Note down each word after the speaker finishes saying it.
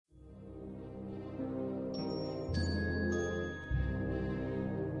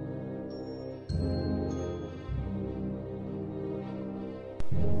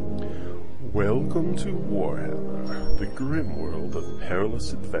Welcome to Warhammer, the grim world of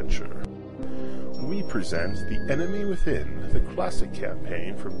perilous adventure. We present The Enemy Within, the classic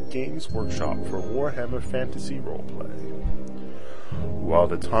campaign from Games Workshop for Warhammer Fantasy Roleplay. While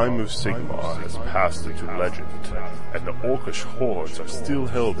the time of Sigmar has passed into legend, and the orcish hordes are still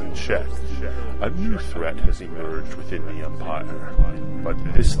held in check, a new threat has emerged within the Empire. But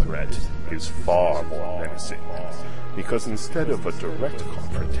this threat is far more menacing, because instead of a direct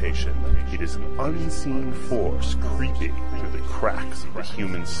confrontation, it is an unseen force creeping through the cracks of the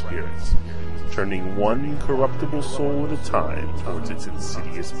human spirit, turning one corruptible soul at a time towards its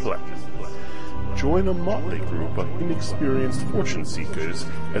insidious plan. Join a motley group of inexperienced fortune seekers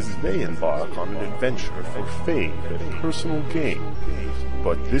as they embark on an adventure for fame and personal gain.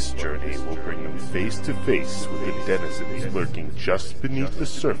 But this journey will bring them face to face with the denizens lurking just beneath the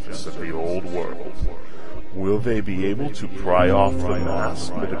surface of the old world. Will they be able to pry off the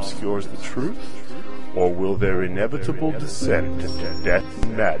mask that obscures the truth? Or will their inevitable descent into death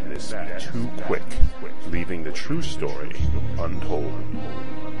and madness be too quick, leaving the true story untold?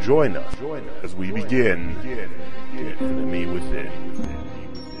 Join us as we begin The Enemy Within.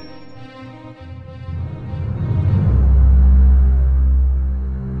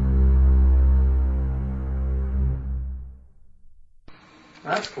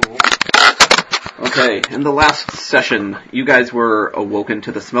 That's cool. Okay, in the last session, you guys were awoken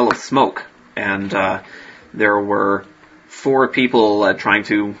to the smell of smoke, and there were 4 people trying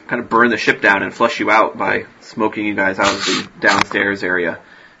to kind of burn the ship down and flush you out by smoking you guys out of the downstairs area.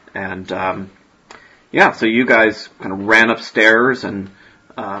 And so you guys kind of ran upstairs and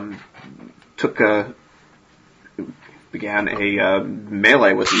began a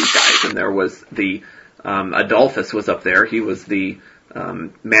melee with these guys. And there was the Adolphus was up there. He was the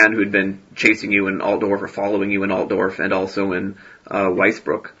man who had been chasing you in Altdorf, or following you in Altdorf, and also in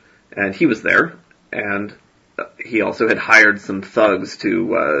Weisbrook. And he was there, and he also had hired some thugs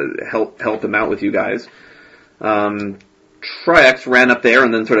to help him out with you guys. Triax ran up there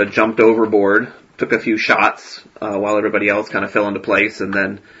and then sort of jumped overboard, took a few shots while everybody else kind of fell into place, and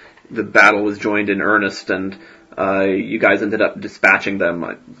then the battle was joined in earnest, and you guys ended up dispatching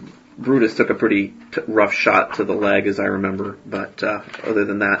them. Brutus took a pretty rough shot to the leg, as I remember, but other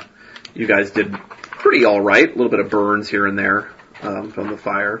than that, you guys did pretty all right. A little bit of burns here and there from the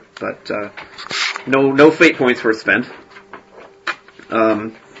fire, but no fate points were spent.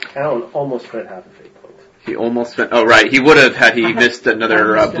 Alan almost spent half a fate point. He almost spent... Oh, right. He would have had he missed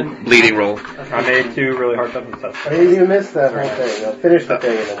another bleeding roll. I made 2 really hard jumping sets. You missed that whole thing. I'll finish the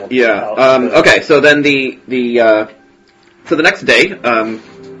thing and then we'll... Yeah. Okay, so then so the next day,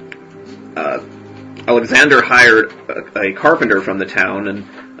 Alexander hired a carpenter from the town, and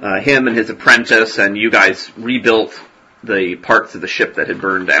him and his apprentice and you guys rebuilt the parts of the ship that had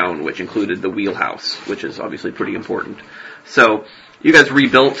burned down, which included the wheelhouse, which is obviously pretty important. So you guys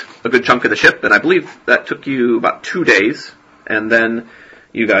rebuilt a good chunk of the ship, and I believe that took you about 2 days, and then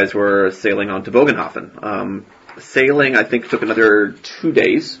you guys were sailing on to Bogenhofen. Sailing, I think, took another 2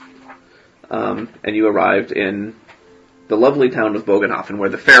 days, and you arrived in the lovely town of Bogenhofen, where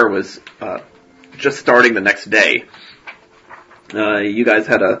the fair was just starting the next day. You guys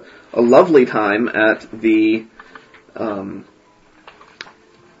had a lovely time at the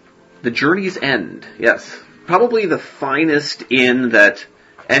Journey's End. Yes, probably the finest inn that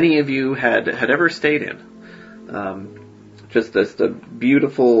any of you had ever stayed in. Just a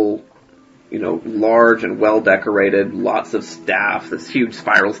beautiful, large and well decorated, lots of staff, this huge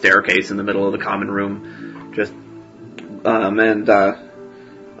spiral staircase in the middle of the common room. Just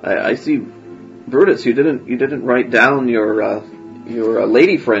I see, Brutus, you didn't write down your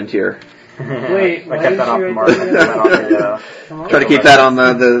lady friend here. Wait, I kept that off the mark. Try to keep that on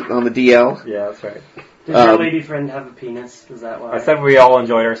the DL. Yeah, that's right. Does your lady friend have a penis? Is that why? I said we all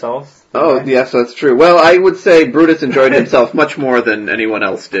enjoyed ourselves. Oh, yes, that's true. Well, I would say Brutus enjoyed himself much more than anyone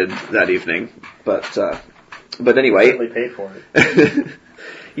else did that evening. But anyway. Certainly paid for it.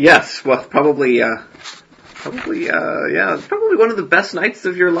 Yes, well, probably, it's probably one of the best nights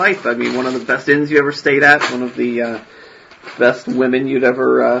of your life. I mean, one of the best inns you ever stayed at, one of the best women you'd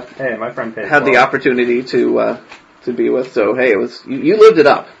ever hey, my friend paid had the opportunity to be with. So, hey, it was you lived it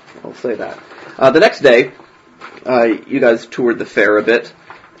up. I'll say that. The next day, you guys toured the fair a bit,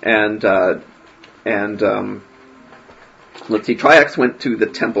 and let's see, Triax went to the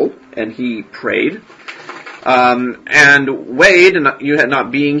temple and he prayed. And Wade, you had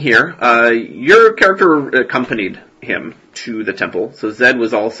not being here, your character accompanied him to the temple. So Zed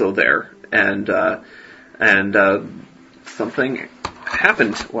was also there, and something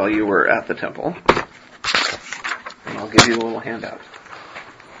happened while you were at the temple. And I'll give you a little handout.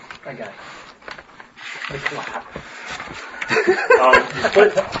 I got it.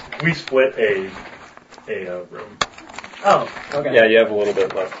 We split a room. Oh, okay. Yeah, you have a little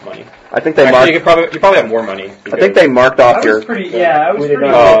bit less money. I think they Actually, marked. you probably have more money. I think they marked off I your. was pretty. Yeah, I was We did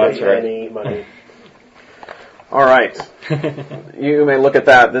pretty. not that's take right. any money. All right. You may look at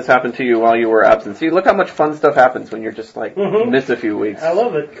that. This happened to you while you were absent. See, look how much fun stuff happens when you're just like miss a few weeks. I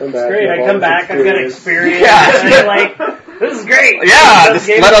love it. Come It's back, great. you have I all come this back. I've got experience. Yeah. And I'm like, this is great. Yeah, Best just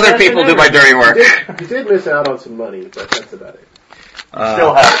game let of other Session people do ever. my dirty work. You did miss out on some money, but that's about it.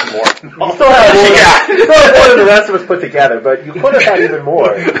 Still have some more. You still have more, Yeah. you still have more than the rest of us put together, but you could have had even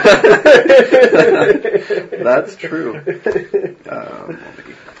more. That's true.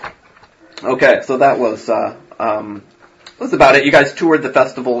 Okay, so that was about it. You guys toured the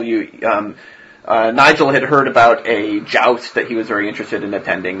festival. Nigel had heard about a joust that he was very interested in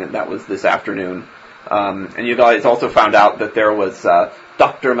attending, and that was this afternoon. And you guys also found out that there was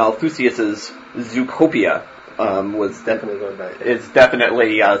Doctor Malthusius Zoocopia. Definitely going back. Is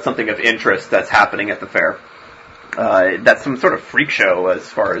definitely something of interest that's happening at the fair. That's some sort of freak show, as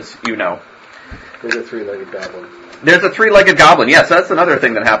far as you know. There's a three-legged goblin. There's a three-legged goblin. Yes, that's another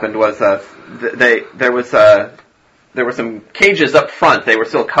thing that happened. Was there were some cages up front. They were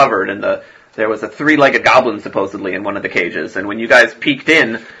still covered, and there was a three-legged goblin supposedly in one of the cages. And when you guys peeked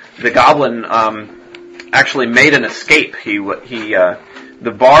in, the goblin actually made an escape. The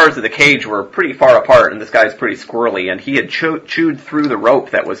bars of the cage were pretty far apart, and this guy's pretty squirrely, and he had chewed through the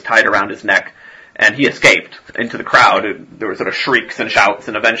rope that was tied around his neck, and he escaped into the crowd. There were sort of shrieks and shouts,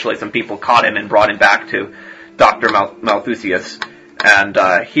 and eventually some people caught him and brought him back to Doctor Malthusius, and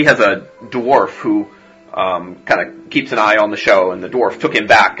he has a dwarf who kind of keeps an eye on the show, and the dwarf took him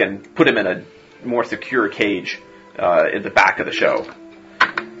back and put him in a more secure cage in the back of the show.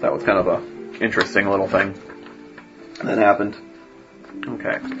 That was kind of a interesting little thing that happened.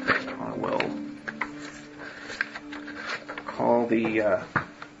 Okay, I will call the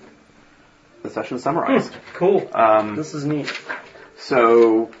session summarized. Cool. This is neat.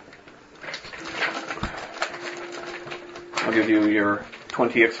 So, I'll give you your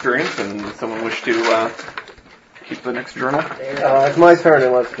 20 experience, and someone wish to keep the next journal. It's my turn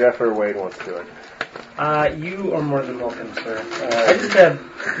unless Jeff or Wade wants to do it. You are more than welcome, sir. I just have.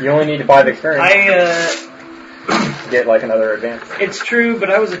 You only need to buy the experience I to get like another advance. It's true,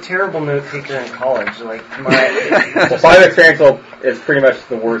 but I was a terrible note taker in college. Like my. Well, 5 experience is pretty much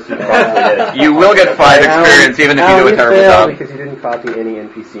the worst you can probably get. You will get 5 experience even if you do a terrible job. Because you didn't copy any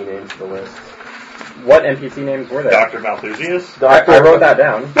NPC names to the list. What NPC names were there? Dr. Malthusius? I wrote that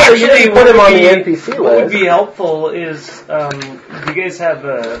down. Actually, you didn't put him on the NPC What would list. be helpful is, do you guys have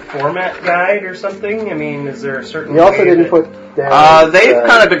a format guide or something? I mean, is there a certain? You also way didn't that put down. They've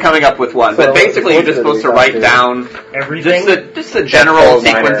kind of been coming up with one, so but basically you're just supposed to write down everything. just a general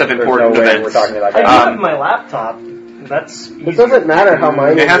sequence of important events. We're talking about I do that. have my laptop. That's. It doesn't matter how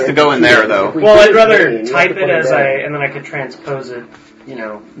mine. It has to go in there, though. Well, I'd rather type it as and then I could transpose it. You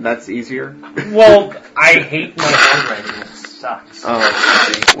know. That's easier. Well, I hate my handwriting. It sucks. Oh,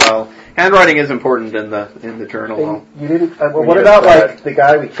 I see. Well, handwriting is important in the journal. And you didn't. What about like the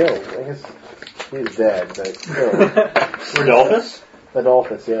guy we killed? I guess he's dead, but still. Rodolphus?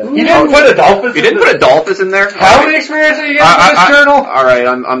 Adolphus, yeah. You didn't put Adolphus. You didn't put Adolphus in there? How many experience are you getting in this journal? All right,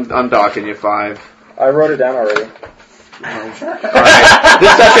 I'm docking you 5. I wrote it down already. All right.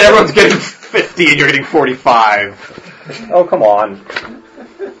 This session, everyone's getting 50, and you're getting 45. Oh, come on.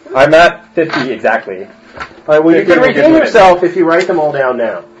 I'm at 50 exactly. All right, well, you can redeem yourself if you write them all down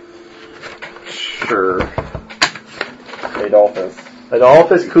now. Sure. Adolphus You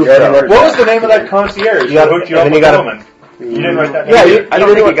Kupso. already What was the name of that concierge You got- who hooked you and up then with you the got woman? You didn't write that Yeah, name? I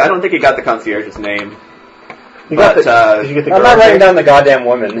don't think he got the concierge's name. You got But, did you get the I'm not girl writing name? down the goddamn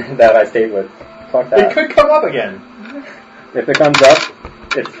woman that I stayed with. Fuck It that. could come up again. If it comes up,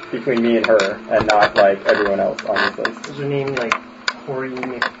 it's between me and her, and not like everyone else on this list. Is her name like Corey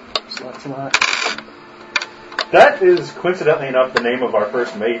McSlut's? That is coincidentally enough the name of our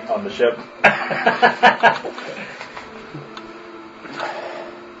first mate on the ship.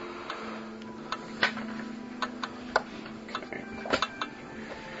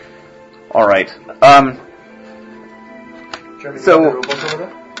 All right. So,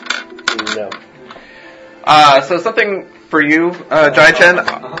 No. so something for you, Jai Chen.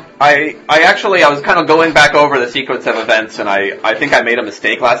 I was kind of going back over the sequence of events, and I think I made a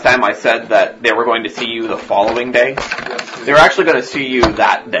mistake last time. I said that they were going to see you the following day. They were actually going to see you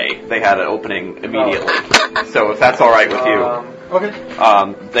that day. They had an opening immediately. So if that's all right with you, Okay.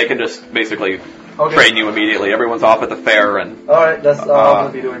 they can just basically train you immediately. Everyone's off at the fair, and Alright, that's all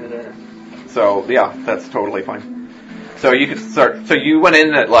I'm going to be doing today. so yeah, that's totally fine. So you could start. So you went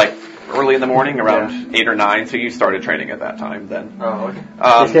in at like early in the morning, around 8 or 9. So you started training at that time then. Oh, okay.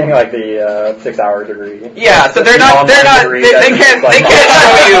 He's getting like the 6-hour degree. Yeah, so they can't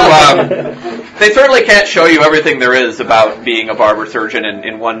show you, they certainly can't show you everything there is about being a barber surgeon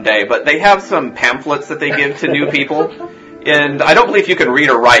in one day, but they have some pamphlets that they give to new people, and I don't believe you can read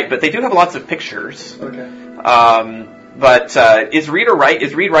or write, but they do have lots of pictures. Okay. But is read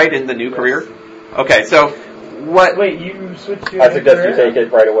write in the new career? Okay, so what? Wait, you switched your I suggest you take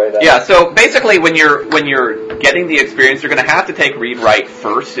it right away then. Yeah, so basically when you're getting the experience, you're going to have to take read write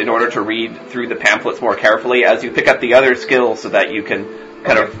first in order to read through the pamphlets more carefully as you pick up the other skills so that you can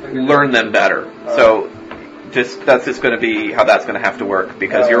kind of learn them better. So that's just going to be how that's going to have to work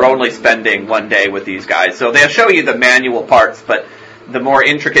because you're only spending one day with these guys. So they'll show you the manual parts, but the more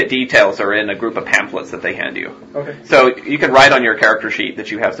intricate details are in a group of pamphlets that they hand you. Okay. So you can write on your character sheet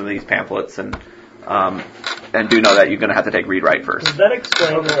that you have some of these pamphlets and do know that you're going to have to take read write first. Does that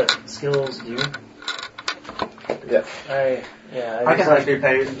explain what skills do? Yes. I can actually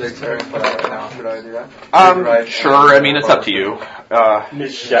pay the experience for that right now. Should I do that? Sure. I mean, it's up to you.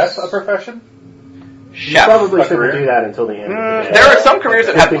 Is chef a profession? You Chef. probably shouldn't do that until the end of the day. There are some careers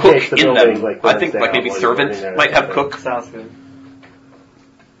that have Just in cook case the in building, them. like, I think burns like maybe down while you're servant working there. might have cook. Sounds good.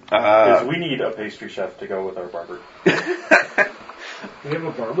 Because we need a pastry chef to go with our barber. We have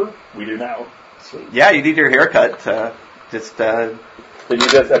a barber? We do now. Yeah, you need your haircut. Just Did you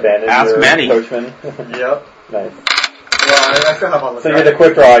just abandon Ask your Manny. coachman? Yep. Nice. Well, I still have all the So you're the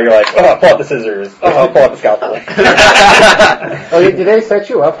quick draw, you're like, oh, pull out the scissors. Oh, pull out the scalpel. Oh, did they set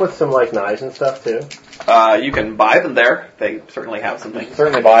you up with some like knives and stuff too? you can buy them there. They certainly have some things.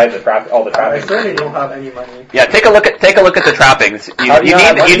 Certainly buy all the I trappings. certainly don't have any money. Yeah, take a look at the trappings. You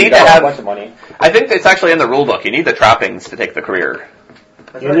need to got a have. bunch of money. I think it's actually in the rule book. You need the trappings to take the career.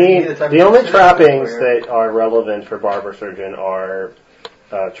 You need the only trappings that are relevant for barber surgeon are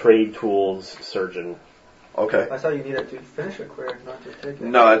trade tools surgeon. Okay. I thought you needed to finish a career, not to take it.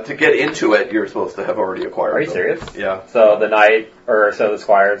 No, to get into it, you're supposed to have already acquired. Are you them. serious? Yeah. So the knight, the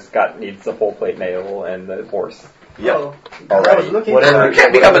squire's needs the full plate mail and the horse. Yep. Oh, Alright. I was looking Whatever. You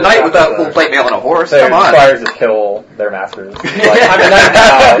can't become a knight without full plate mail and a horse. So Come on. squires just kill their masters. Like, I'm a knight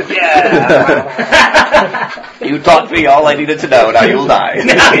now. Yeah. You taught me all I needed to know. Now you'll die. I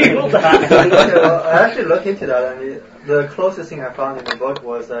actually looked into that, and the closest thing I found in the book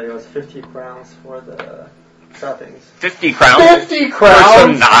was that it was 50 crowns for the trappings. 50 crowns? 50 For crowns?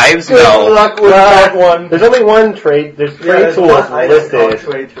 some knives? Good No. luck with that one. There's only one trade. There's trade there's tools one item called listed.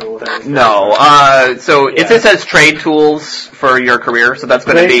 trade tools. No. So if it says trade tools for your career, so that's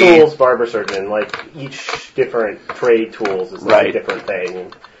going to Trade be... tools, barber surgeon. Like each different trade tools is like Right. a different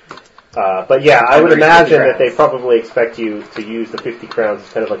thing. But yeah, I would imagine that they probably expect you to use the 50 crowns as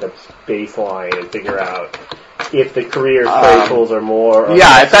kind of like a baseline and figure out if the career trade tools are more. Or Yeah,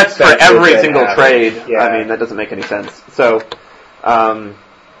 less if that's for expensive every than single average. trade, Yeah. I mean, that doesn't make any sense. So, I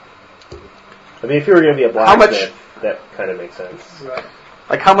mean, if you were going to be a How much- blacksmith, that kind of makes sense. Right.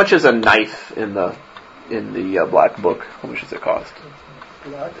 like, how much is a knife in the black book? How much does it cost?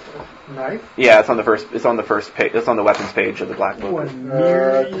 Black knife? Yeah, it's on the first page. It's on the weapons page of the black book.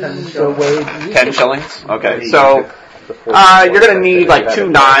 10 So wait, 10 shillings? Okay, so you're going to need like 2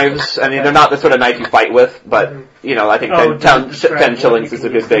 knives. I mean, they're not the sort of knife you fight with, but, you know, I think 10 shillings is a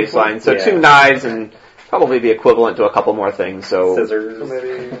good baseline. So 2 knives and probably the equivalent to a couple more things. So Scissors. So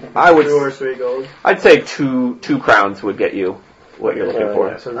maybe I would, 2 or 3 gold. I'd say two crowns would get you what you're looking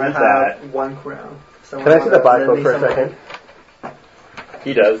for. So I read that. have 1 crown. Can I see the black book for a second?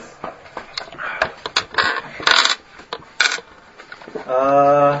 He does.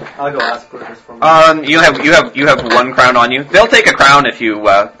 I'll go ask Brutus for me. You have 1 crown on you. They'll take a crown if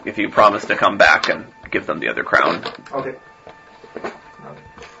you promise to come back and give them the other crown. Okay.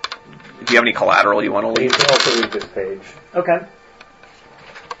 Do you have any collateral you want to You leave? can also read this page. Okay.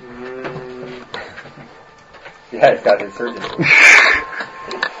 Yeah, it's got insurgent.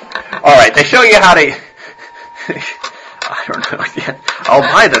 All right, they show you how to. I don't know. Yeah. I'll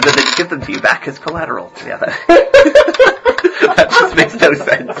buy them, then they give them to you back as collateral. Yeah, that just makes no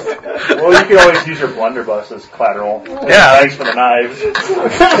sense. Well, you can always use your blunderbuss as collateral. Yeah. Thanks for the knives.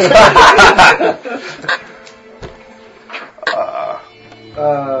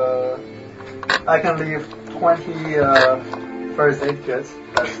 I can leave 20 first aid kits.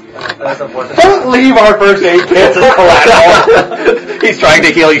 That's a worth it. Don't leave our first aid kits as collateral. He's trying to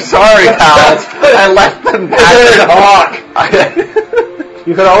heal you. Sorry, pals. I left them back.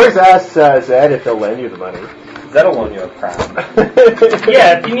 You could always ask Zed if he'll lend you the money. That'll loan you a crown.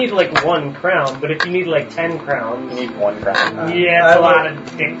 Yeah, if you need like 1 crown, but if you need like 10 crowns, You need 1 crown. yeah, it's a lot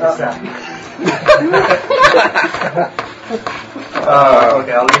of dick to suck.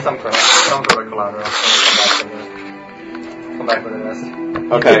 Okay, I'll leave some for the collateral. Come back with the rest.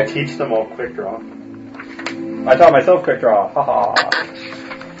 Okay. You can teach them all quick draw. I taught myself quick draw. Haha.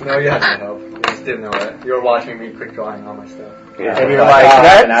 No, you had no help. You just didn't know it. You were watching me quick drawing all my stuff. Yeah. And you're like,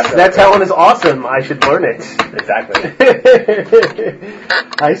 that talent is awesome. I should learn it. Exactly.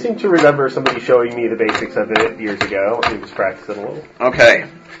 I seem to remember somebody showing me the basics of it years ago. He was practicing a little. Okay.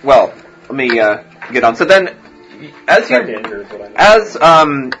 Well, let me get on. So then, as you, as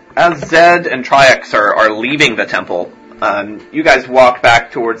Zed and Triax are leaving the temple, you guys walk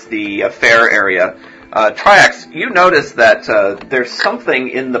back towards the fair area. Triax, you notice that there's something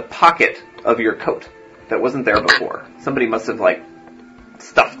in the pocket of your coat that wasn't there before. Somebody must have,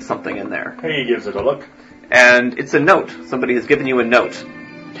 stuffed something in there. He gives it a look. And it's a note. Somebody has given you a note.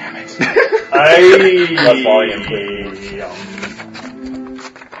 Damn it. Less volume, please.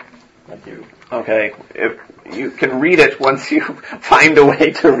 Thank you. Okay, if you can read it once you find a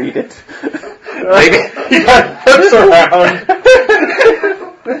way to read it. Maybe. Looks around.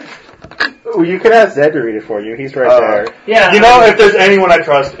 Ooh, you can ask Zed to read it for you. He's right there. Yeah. You know, if there's anyone I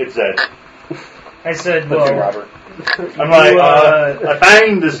trust, it's Zed. I said, Look at well, Robert. I'm like, I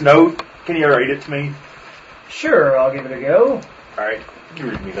found this note. Can you read it to me? sure, I'll give it a go. Alright, you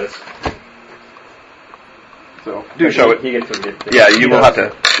read me this. So, do show it. He gets to read it. Yeah, you will have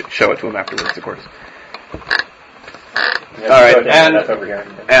to show it to him afterwards, of course. Yeah, All right, so that's over here.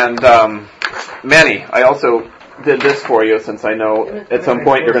 And Manny, I also did this for you since I know at some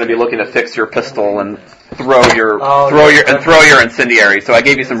point you're going to be looking to fix your pistol and throw your incendiary. So I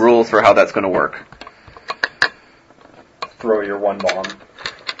gave you some rules for how that's going to work. Throw your 1 bomb.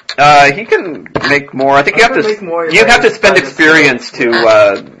 He can make more. I think you have make more to. if You I have to spend find a experience skill.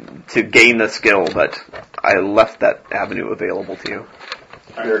 to gain the skill, but I left that avenue available to you.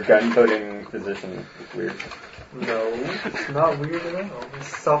 Your gun-toting position is weird. No, it's not weird at all.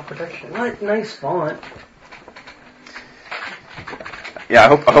 It's self-protection. What nice font. Yeah,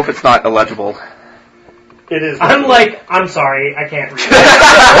 I hope it's not illegible. It is. I'm sorry, I can't read.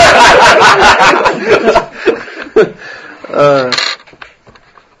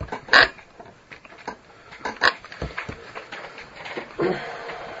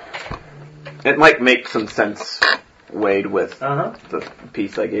 It might make some sense, Wade, with Uh-huh. the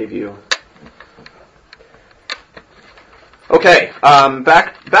piece I gave you. Okay,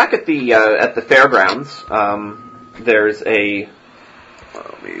 back at the fairgrounds, there's a.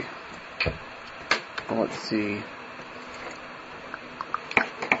 Let's see.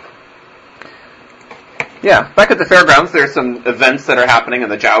 Yeah, back at the fairgrounds, there's some events that are happening,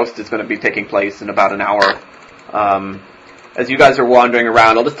 and the joust is going to be taking place in about an hour. As you guys are wandering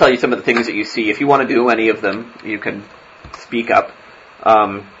around, I'll just tell you some of the things that you see. If you want to do any of them, you can speak up.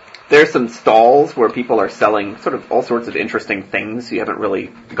 There's some stalls where people are selling sort of all sorts of interesting things. You haven't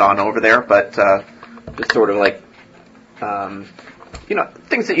really gone over there, but just sort of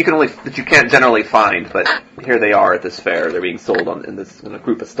things that you can't generally find. But here they are at this fair. They're being sold in a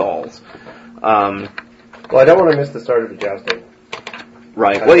group of stalls. Well, I don't want to miss the start of the jousting.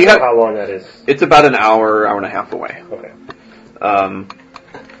 Right. I Well, don't know how long that is. It's about an hour and a half away. Okay.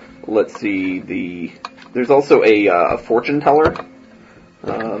 Let's see. There's also a fortune teller.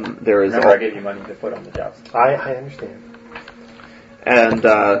 There is. Remember, I gave you money to put on the joust. I understand. And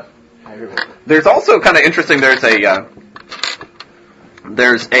I remember. there's also kind of interesting. There's a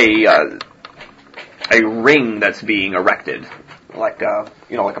ring that's being erected, like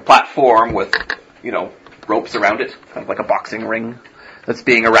a platform with ropes around it, kind of like a boxing ring that's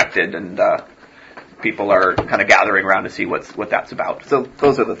being erected, and people are kind of gathering around to see what that's about. So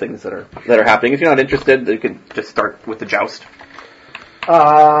those are the things that are happening. If you're not interested, you can just start with the joust.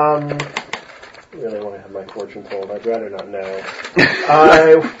 I really want to have my fortune told. I'd rather not know.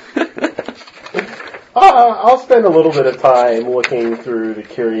 I'll spend a little bit of time looking through the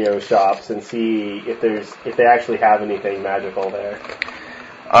curio shops and see if they actually have anything magical there.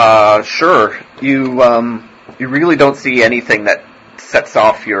 Sure. You really don't see anything that sets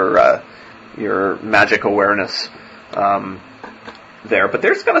off your magic awareness there, but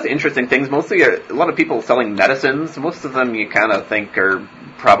there's kind of interesting things. Mostly a lot of people selling medicines. Most of them you kind of think are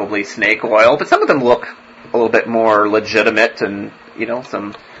probably snake oil, but some of them look a little bit more legitimate, and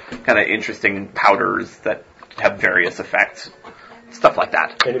some kind of interesting powders that have various effects, stuff like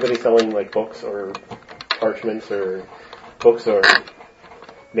that. Anybody selling like books or parchments or books or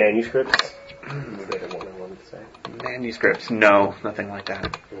manuscripts? Maybe the one I wanted to say. Manuscripts? No, nothing like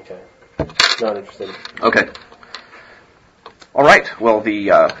that. Okay. Not interested. Okay. All right. Well,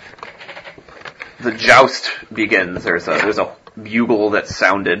 the joust begins. There's a bugle that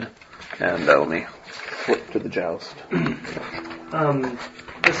sounded, and let me flip to the joust.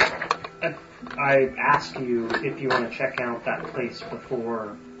 I ask you if you want to check out that place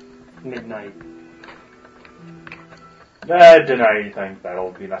before midnight. Deny anything.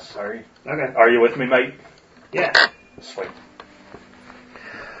 That'll be necessary. Okay. Are you with me, mate? Yeah. Sweet.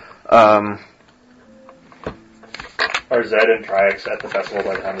 Are Zed and Triax at the festival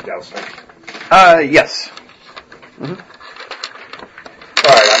by the time of jousting? Yes. Mm-hmm.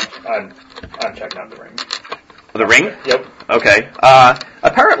 Alright, I'm checking out the ring. The ring? Yep. Okay.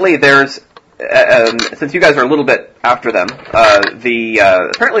 Apparently there's, since you guys are a little bit after them,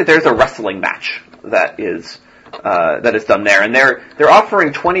 apparently there's a wrestling match that is done there, and they're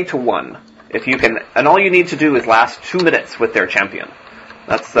offering 20 to 1 if you can, and all you need to do is last 2 minutes with their champion.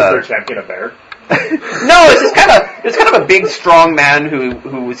 That's Is their champion a bear? No, it's kind of a big, strong man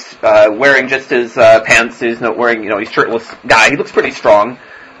who's wearing just his pants. He's not wearing, he's shirtless guy. He looks pretty strong,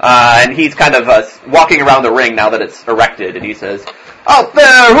 and he's kind of walking around the ring now that it's erected. And he says, "Out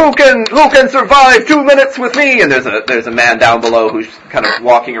there, who can survive 2 minutes with me?" And there's a man down below who's kind of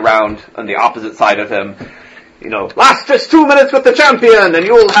walking around on the opposite side of him. Last just 2 minutes with the champion, and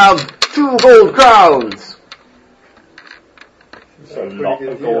you'll have 2 gold crowns. So not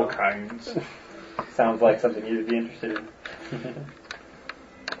the gold kinds. Sounds like something you'd be interested in.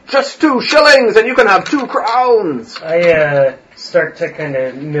 Just 2 shillings, and you can have 2 crowns. I start to kind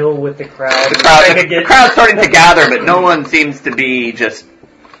of mill with the crowd. The crowd's starting to gather, but no one seems to be just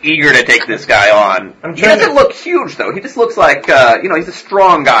eager to take this guy on. He doesn't look huge, though. He just looks like, he's a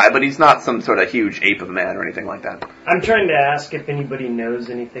strong guy, but he's not some sort of huge ape of a man or anything like that. I'm trying to ask if anybody knows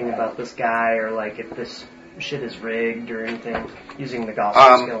anything about this guy, or like if this shit is rigged or anything, using the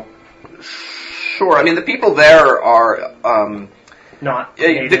gospel skill. Sure. I mean, the people there are not.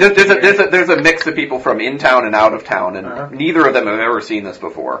 There's a mix of people from in town and out of town, and neither of them have ever seen this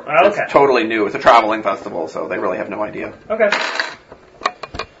before. Oh, okay. It's totally new. It's a traveling festival, so they really have no idea. Okay.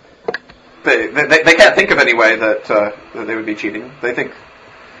 They can't think of any way that they would be cheating. They think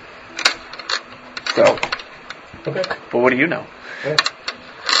so. Okay. Well, what do you know? Yeah.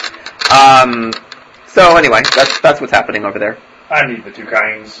 So anyway, that's what's happening over there. I need the 2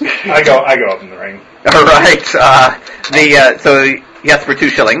 kinds. I go up in the ring. All right. So yes, for 2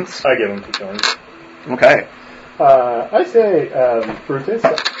 shillings. I give him 2 shillings. Okay. I say, Brutus,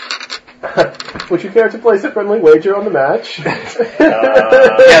 would you care to place a friendly wager on the match?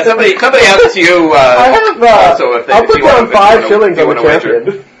 Yeah, somebody asked you. I have. Also, I'll put down 5 shillings on the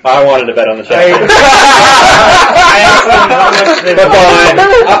champion. I wanted to bet on the champion. I asked them how much they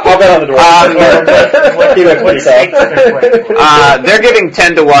I'll bet on the dwarf. They're giving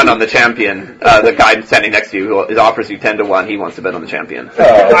 10 to 1 on the champion. The guy standing next to you who offers you 10 to 1. He wants to bet on the champion.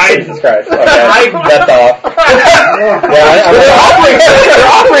 Oh, Jesus Christ! Okay, that's off. They're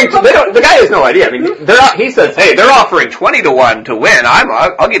offering. The guy has no idea. I mean, he says, "Hey, they're offering 20 to 1 to win.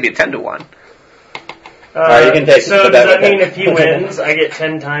 I'll give you 10 to 1." You can take so does that mean if he wins, I get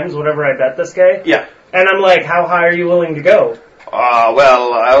 10 times whatever I bet this guy? Yeah. And I'm like, how high are you willing to go?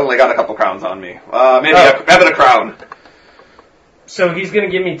 Well, I only got a couple crowns on me. Maybe have it a crown. So he's going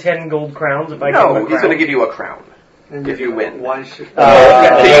to give me 10 gold crowns if I give him a crown? No, he's going to give you a crown if you win. One should.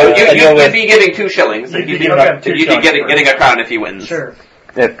 You'd be getting 2 shillings. You'd be getting a crown if he wins. Sure.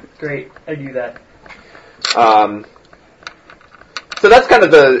 Great, I do that. So that's kind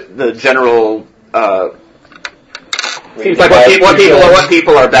of the general. Seems like what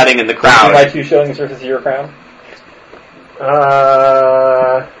people are betting in the crowd. My 2 shillings versus your crown.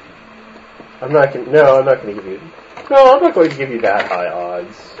 I'm not going to give you. No, I'm not going to give you that high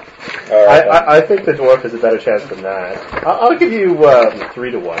odds. All right, I think the dwarf has a better chance than that. I'll give you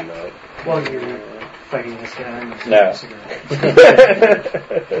 3 to 1 though. While you're fighting this guy. No.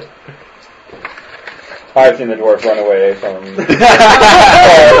 I've seen the dwarf run away from or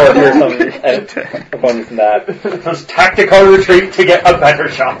hear some opponents in that. Those tactical retreat to get a better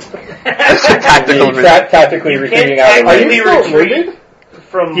shot. Tactically retreating out. Are you still wounded?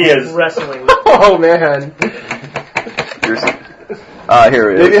 From He is. wrestling. Oh man.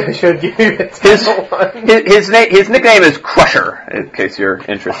 Here it Maybe is. I should give you a 10 to 1. His nickname is Crusher, in case you're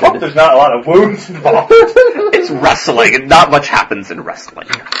interested. I hope there's not a lot of wounds involved. It's wrestling, and not much happens in wrestling.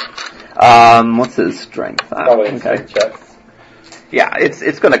 What's his strength? Probably strength checks. Yeah,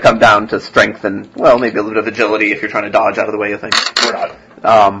 it's going to come down to strength and, well, maybe a little bit of agility if you're trying to dodge out of the way of things. We're not.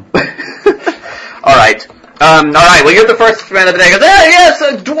 Alright. Well, you're the first man of the day. Goes, hey, yes,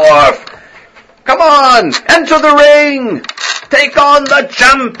 a dwarf! Come on! Enter the ring! take on the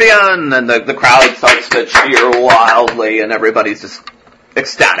champion! And the crowd starts to cheer wildly, and everybody's just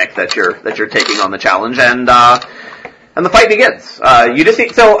ecstatic that you're taking on the challenge, and the fight begins. You just need,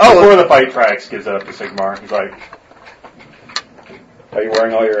 Before the fight, Trax gives it up to Sigmar. He's like, Are you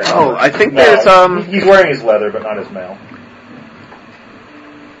wearing all your... oh, I think no, there's, he's wearing his leather, but not his mail.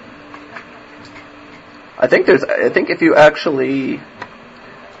 I think if you actually...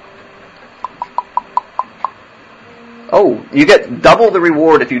 Oh, you get double the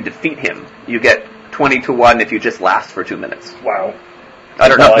reward if you defeat him. You get 20-1 if you just last for 2 minutes. Wow. I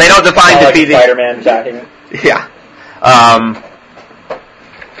don't know. They don't define defeating. Spider-Man attacking it. Yeah.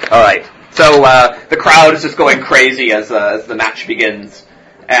 Alright. So, the crowd is just going crazy as the match begins.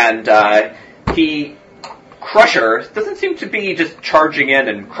 And, Crusher doesn't seem to be just charging in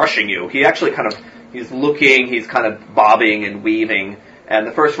and crushing you. He actually he's looking, he's kind of bobbing and weaving. And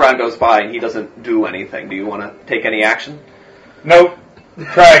the first round goes by and he doesn't do anything. Do you want to take any action? Nope.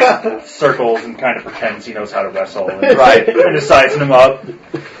 Trax circles and kind of pretends he knows how to wrestle. And, Right. And just sizing him up.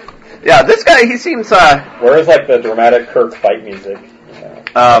 Yeah, this guy, he seems, Where's like the dramatic Kirk fight music?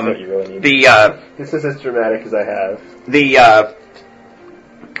 That's what you really need. This is as dramatic as I have.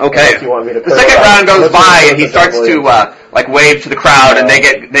 Okay. Unless you want me to The second round goes by and he starts to, wave to the crowd and they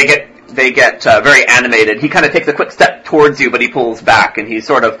get very animated. He kind of takes a quick step towards you, but he pulls back, and he's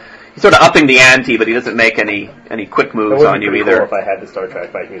sort of upping the ante, but he doesn't make any quick moves on you either. Cool if I had the Star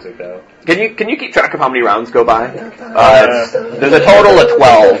Trek fight music though. Can you keep track of how many rounds go by? There's a total of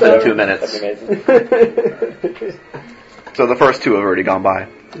 12 in 2 minutes. That'd be amazing. So the first 2 have already gone by.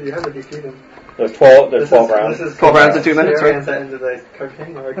 You have to defeat him. There's 12 rounds. This is 12 rounds in 2 minutes, right? At the end of the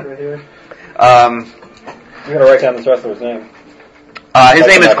cocaine right here. You gotta write down this wrestler's name. His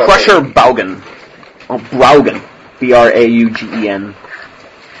name is Crusher Baugen. Oh, Braugen. Braugen.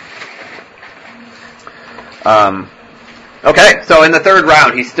 Okay, so in the third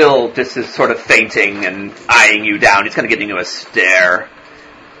round, he still just is sort of fainting and eyeing you down. He's kind of giving you a stare.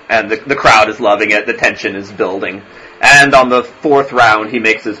 And the crowd is loving it. The tension is building. And on the fourth round, he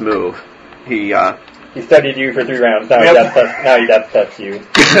makes his move. He studied you for 3 rounds. Now he death tests you.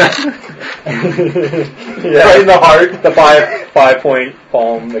 Right in the heart. The 5-point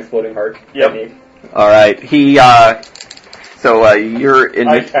palm exploding heart. Yep. technique. Alright, you're in...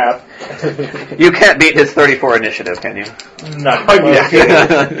 I tap. You can't beat his 34 initiative, can you? Not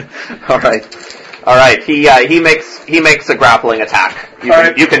Alright, he makes a grappling attack.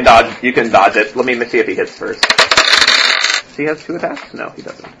 You can dodge it. Let me see if he hits first. Does he have 2 attacks? No, he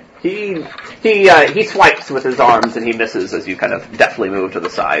doesn't. He swipes with his arms and he misses as you kind of deftly move to the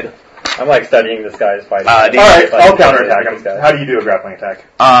side. I'm like studying this guy's fighting. Alright, I'll counterattack him. How do you do a grappling attack?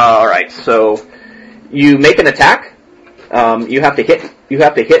 Alright, so you make an attack. You have to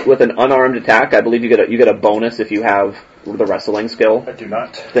hit with an unarmed attack. I believe you get a bonus if you have the wrestling skill. I do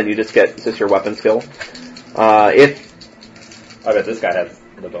not. Then you just get your weapon skill. I bet this guy has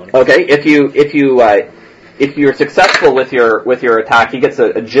the bonus. Okay, if you're successful with your attack, he gets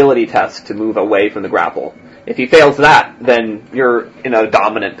an agility test to move away from the grapple. If he fails that, then you're in a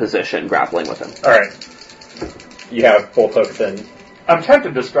dominant position grappling with him. Alright. You have full token. I'm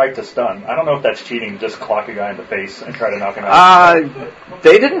tempted to strike to stun. I don't know if that's cheating, just clock a guy in the face and try to knock him out.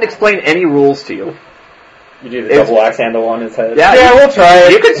 They didn't explain any rules to you. You do the double axe handle on his head. Yeah, we'll try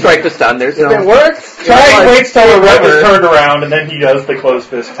it. You can strike to stun. There's If it works, Try waits till the rep is turned around, and then he does the closed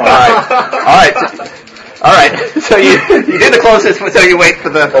fist. Alright, so you do the closest, so you wait for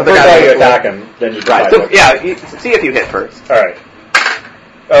the First guy you attack him, then you Right, so, see if you hit first. Alright.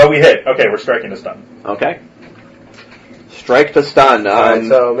 We hit. Okay, we're striking to stun. Okay. Strike to stun. Alright,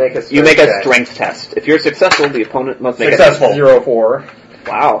 so make a strength you make a check. strength test. If you're successful, the opponent must make Successful. 0-4.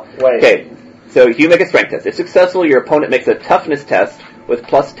 Wow. Wait. Okay, so if you make a strength test. If successful, your opponent makes a toughness test with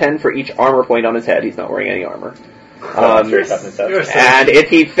plus 10 for each armor point on his head. He's not wearing any armor. Straight toughness test. And if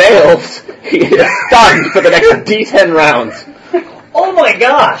he fails, he is stunned for the next D10 rounds. Oh my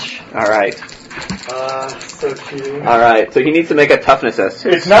gosh! Alright. So cheating. Alright, so he needs to make a toughness test.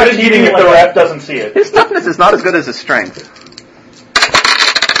 It's not cheating if the rep doesn't see it. His toughness is not as good as his strength.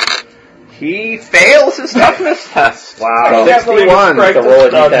 He fails his toughness test. Wow. 61. So roll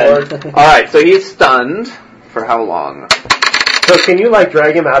a d10. Alright, so he's stunned. For how long? So can you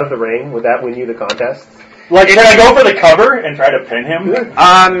drag him out of the ring? Would that win you the contest? Can I go for the cover and try to pin him?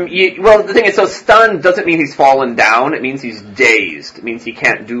 Well, the thing is, so stunned doesn't mean he's fallen down. It means he's dazed. It means he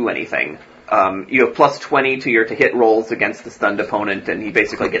can't do anything. You have plus 20 to hit rolls against the stunned opponent, and he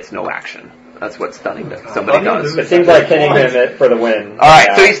basically gets no action. That's what stunning somebody does. It seems like pinning him for the win.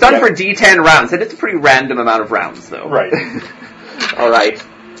 Alright, so he's stunned for D10 rounds. And it's a pretty random amount of rounds, though. Right. Alright.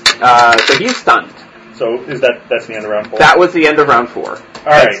 So he's stunned. So that's the end of round 4? That was the end of round 4.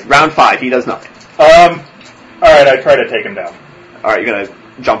 Alright. Round 5, he does nothing. Alright, I try to take him down. Alright, you're gonna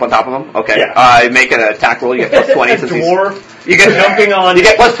jump on top of him? Okay. Yeah. Make an attack roll, you get plus 20 since Dwarf. You get jumping on. You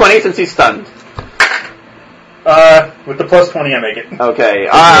get plus 20 since he's stunned. With the plus 20 I make it. Okay.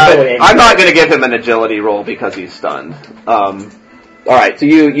 I'm not gonna give him an agility roll because he's stunned. Alright, so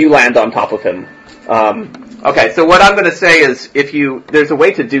you land on top of him. Okay, so what I'm gonna say is there's a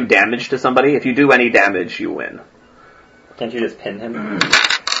way to do damage to somebody. If you do any damage, you win. Can't you just pin him?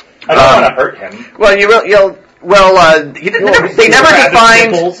 I don't want to hurt him. Well, they never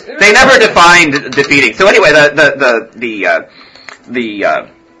defined defeating. So anyway,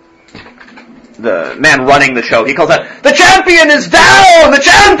 the man running the show, he calls out, "The champion is down! The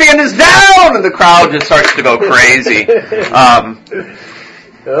champion is down!" And the crowd just starts to go crazy.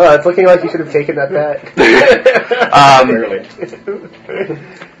 It's looking like you should have taken that back.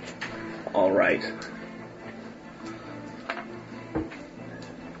 All right.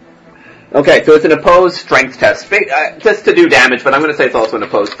 Okay, so it's an opposed strength test, just to do damage, but I'm going to say it's also an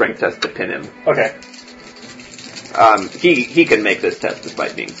opposed strength test to pin him. Okay. He can make this test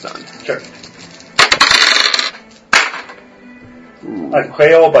despite being stunned. Sure. I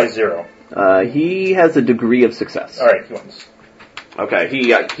fail by 0. He has a degree of success. Alright, he wins. Okay,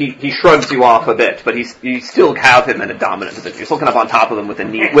 he shrugs you off a bit, but you still have him in a dominant position. You're still kind of on top of him with a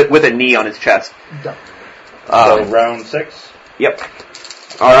knee on his chest. So round 6? Yep.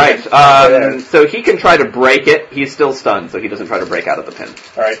 Alright, so he can try to break it. He's still stunned, so he doesn't try to break out of the pin.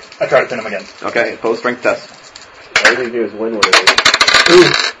 Alright, I try to pin him again. Okay, opposed strength test. All you can do is win with it.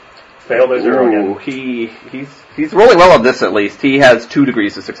 Ooh. Failed by 0 again. He's rolling well on this at least. He has 2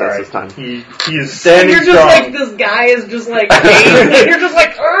 degrees of success this time. He is standing You're just strong. like, this guy is just like, you're just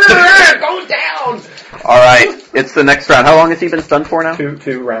like, go down! Alright, it's the next round. How long has he been stunned for now?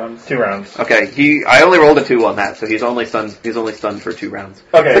 Two rounds. 2 rounds. Okay, I only rolled a 2 on that, so he's only stunned for 2 rounds.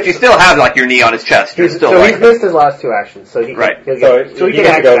 Okay. But you still have, your knee on his chest. You're still he's missed his last 2 actions, so he right. can get, so he can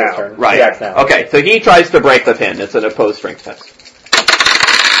act go now. this turn. Right. He acts now. Okay, so he tries to break the pin. It's an opposed strength test.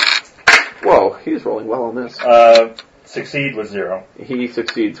 Whoa, he's rolling well on this. Succeed with 0. He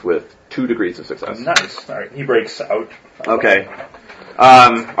succeeds with 2 degrees of success. Nice. Alright, he breaks out. Okay.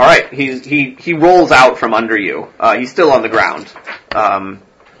 Alright, he rolls out from under you. He's still on the ground.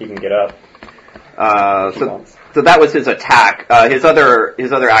 He can get up. So that was his attack. His other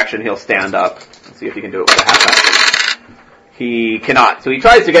action, he'll stand up. Let's see if he can do it with a half action. He cannot. So he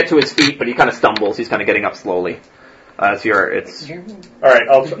tries to get to his feet, but he kind of stumbles. He's kind of getting up slowly. Alright,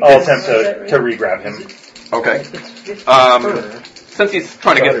 I'll attempt to re-grab him. Okay. Since he's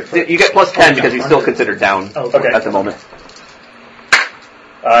trying to you get plus 10 because he's still considered down at the moment.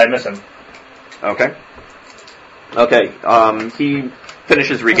 I miss him. Okay. Okay. He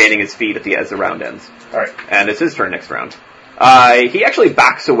finishes regaining his feet as the round ends. Alright. And it's his turn next round. He actually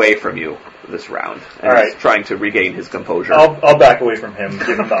backs away from you this round. And is trying to regain his composure. I'll back away from him,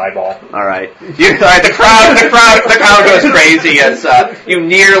 give him the eyeball. Alright. The crowd goes crazy as, you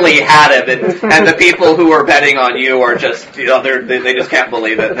nearly had him, and the people who are betting on you are just, they just can't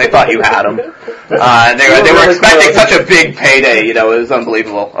believe it. They thought you had him. And they were expecting such a big payday, it was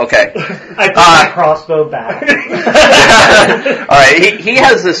unbelievable. Okay. I put my crossbow back. Alright, he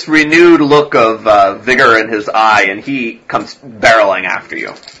has this renewed look of, vigor in his eye, and he comes barreling after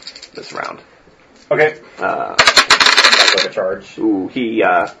you this round. Okay. That's like a charge. Ooh, he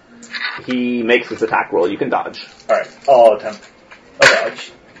makes his attack roll. You can dodge. Alright, I'll attempt a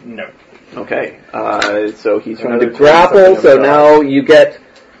dodge. No. Okay, so he's trying to grapple, so now you get,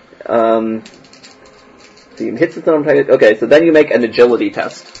 so he hits it on target. Okay, so then you make an agility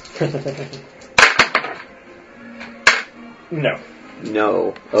test. No.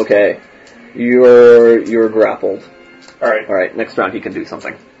 No. Okay. You're grappled. Alright, next round he can do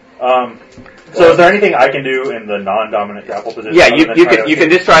something. So is there anything I can do in the non-dominant grapple position? Yeah, you can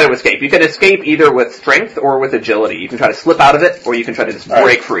just try to escape. You can escape either with strength or with agility. You can try to slip out of it, or you can try to just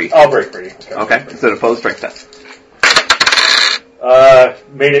break free. I'll break free. Okay, it's an opposed strength test.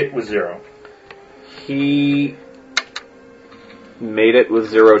 Made it with 0. He made it with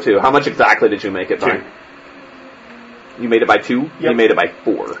 0 too. How much exactly did you make it by? 2. You made it by 2? Yep. You made it by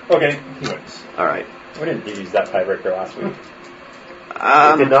 4. Okay, he wins. Alright. We didn't use that tiebreaker last week.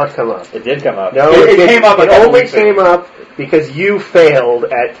 It did not come up. It did come up. No, it came up. It only came up because you failed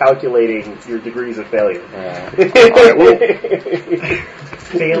at calculating your degrees of failure.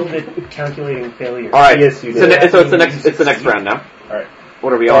 Failed at calculating failure. Alright, Yes, you did. so it's the next round now. Alright.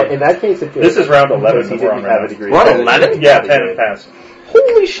 What are we on? In that case, it did. This is round 11 He that we're on didn't have right a now. degree. We're on 11? Yeah, 10 passed.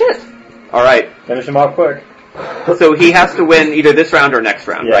 Holy shit! Alright, Finish him off quick. So he has to win either this round or next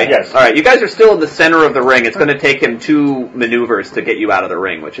round, Yeah, right? yes. All right, you guys are still in the center of the ring. It's going to take him 2 maneuvers to get you out of the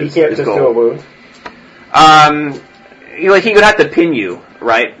ring, which He is can't his just goal. do a wound. He would have to pin you,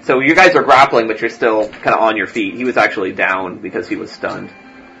 right? So you guys are grappling, but you're still kind of on your feet. He was actually down because he was stunned.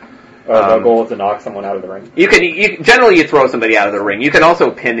 The goal is to knock someone out of the ring. Generally you throw somebody out of the ring. You can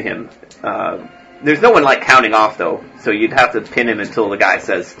also pin him. There's no one like counting off though, so you'd have to pin him until the guy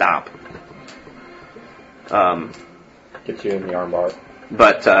says stop. Get you in the armbar.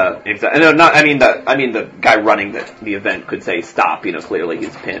 But no, not. I mean the guy running the event could say stop. Clearly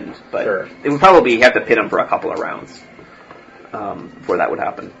he's pinned, but Sure. it would probably you have to pin him for a couple of rounds before that would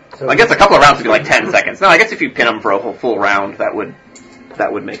happen. So I guess a couple of rounds would be like 10 seconds. No, I guess if you pin him for a whole full round, that would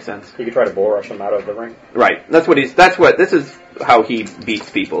make sense. You could try to bull rush him out of the ring. Right. This is how he beats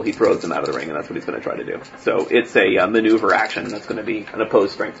people. He throws them out of the ring, and that's what he's going to try to do. So it's a maneuver action. That's going to be an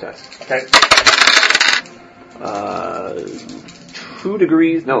opposed strength test. Okay. 3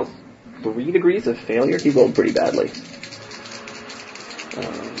 degrees of failure. He rolled pretty badly.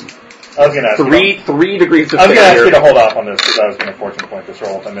 I was going to ask 3 degrees of I was going to ask you failure. to hold off on this because I was going to fortune point this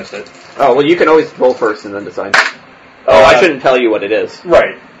roll if I missed it. Oh, well, you can always roll first and then decide. I shouldn't tell you what it is.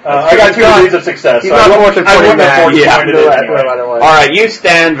 Right. I got 2 degrees of success. He's So not I fortune wouldn't pointing have that. fortune Yeah. pointed Do it that anyway. otherwise. All right, you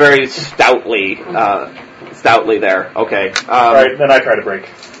stand very stoutly there. Okay. All right, then I try to break.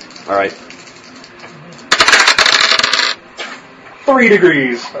 All right. 3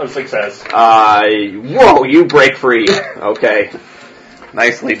 degrees of success. Whoa! You break free. Okay.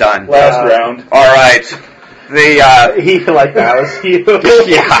 Nicely done. Last round. All right. He bows you.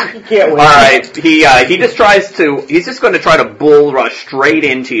 Yeah. He can't win. All right. He just tries to. He's just going to try to bull rush straight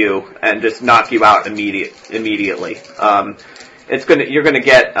into you and just knock you out immediately. You're going to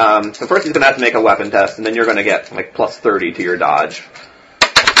get. So first he's going to have to make a weapon test, and then you're going to get like plus 30 to your dodge.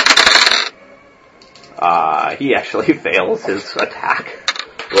 He actually fails his attack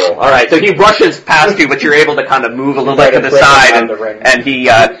roll. All right, so he rushes past you, but you're able to kind of move a little bit to the side, and he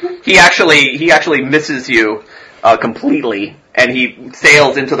actually misses you completely, and he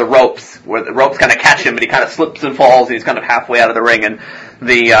sails into the ropes, where the ropes kind of catch him, and he kind of slips and falls, and he's kind of halfway out of the ring, and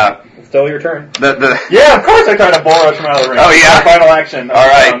Still your turn. Yeah, of course I try to bull rush him out of the ring. Oh, yeah? My final action. All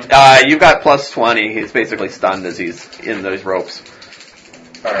right, you've got plus 20. He's basically stunned as he's in those ropes.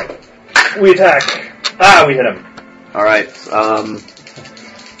 All right. We attack. We hit him. All right. All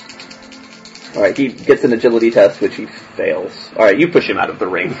right. He gets an agility test, which he fails. All right. You push him out of the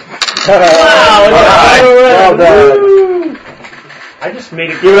ring. Well done. I just made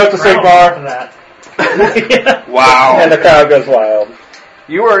a Give it up to Sigmar. for that. Wow. And the crowd goes wild.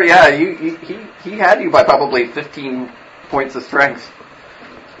 You were, yeah. He had you by probably 15 points of strength.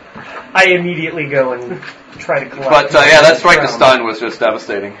 I immediately go and try to collect. But that strike to stun was just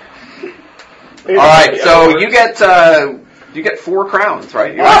devastating. All right. So you get 4 crowns,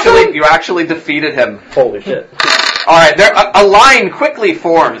 right? You actually defeated him. Holy shit. All right. A line quickly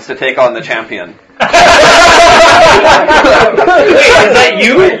forms to take on the champion. Wait, is that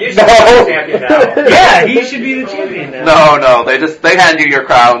you? You should be the champion now. Yeah, he should be the champion now. No. They hand you your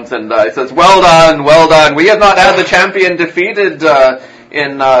crowns, and it says, "Well done, well done. We have not had the champion defeated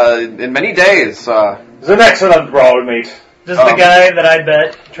in many days." It's an excellent brawl, mate. Does the guy that I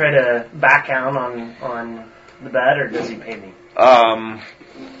bet try to back out on the bet, or does he pay me?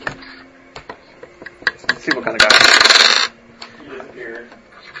 Let's see what kind of guy.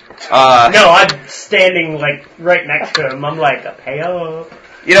 No, I'm standing like right next to him. I'm like a payo.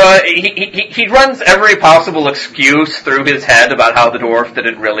 He runs every possible excuse through his head about how the dwarf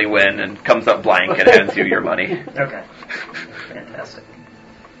didn't really win, and comes up blank and hands you your money. Okay, fantastic.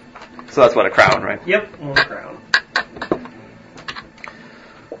 So that's what, a crown, right? Yep, 1 crown.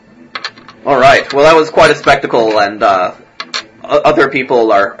 All right. Well, that was quite a spectacle, and other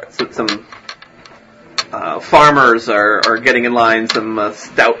people some farmers are getting in line. Some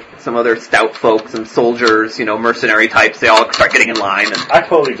other stout folks, some soldiers, mercenary types. They all start getting in line. And I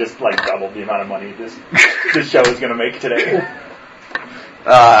totally just doubled the amount of money this show is going to make today.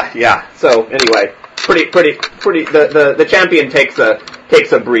 yeah. So anyway, pretty. The champion takes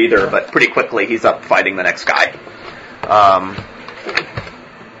a breather, but pretty quickly he's up fighting the next guy.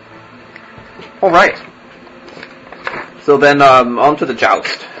 All right. So then, on to the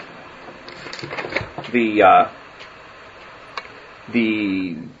joust. The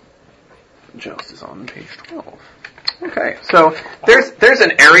joust is on page 12. Okay, so there's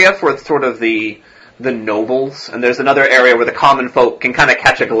an area for sort of the nobles, and there's another area where the common folk can kind of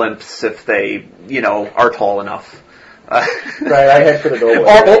catch a glimpse if they, are tall enough. Right, I head for the doorway.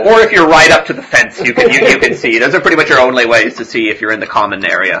 Or if you're right up to the fence, you can see. Those are pretty much your only ways to see if you're in the common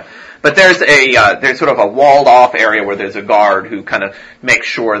area. But there's sort of a walled off area where there's a guard who kind of makes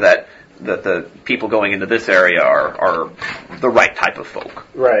sure that the people going into this area are the right type of folk.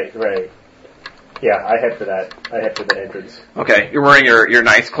 Right. Yeah, I head for that. I head for the entrance. Okay, you're wearing your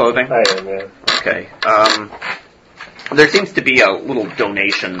nice clothing? I am, yeah. Okay. There seems to be a little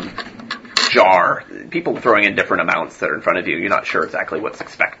donation jar. People throwing in different amounts that are in front of you. You're not sure exactly what's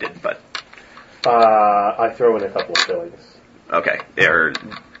expected, but... I throw in a couple of shillings. Okay.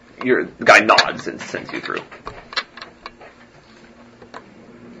 The guy nods and sends you through.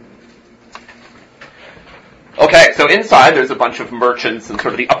 Okay, so inside there's a bunch of merchants and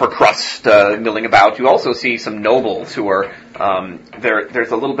sort of the upper crust milling about. You also see some nobles who are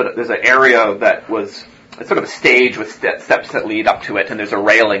there's an area that was sort of a stage with steps that lead up to it, and there's a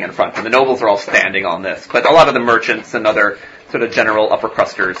railing in front, and the nobles are all standing on this. But a lot of the merchants and other sort of general upper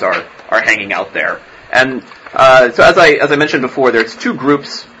crusters are hanging out there. And so as I mentioned before, there's two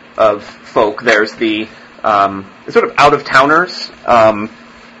groups of folk. There's the sort of out of towners.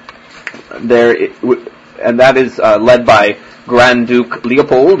 And that is led by Grand Duke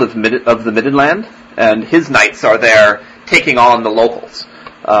Leopold of the Middenland, and his knights are there taking on the locals,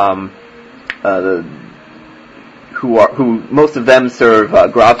 who most of them serve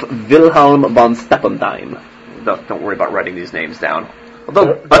Graf Wilhelm von Steppendheim. Don't worry about writing these names down.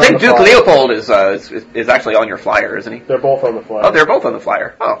 Although I think Duke Leopold is actually on your flyer, isn't he? They're both on the flyer. Oh, they're both on the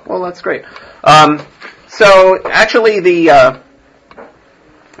flyer. Oh, well, that's great. So actually,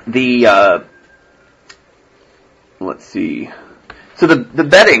 let's see. So the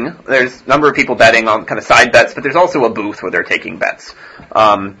betting, there's a number of people betting on kind of side bets, but there's also a booth where they're taking bets.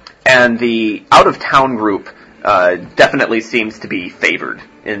 And the out of town group definitely seems to be favored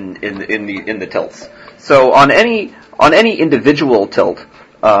in the tilts. So on any individual tilt,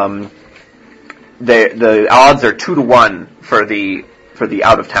 the odds are 2-1 for the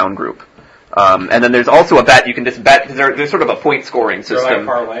out of town group. And then there's also a bet you can just bet, because there's sort of a point scoring system.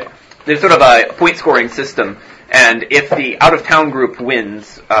 There's sort of a point scoring system. And if the out-of-town group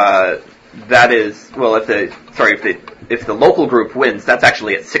wins, if the local group wins, that's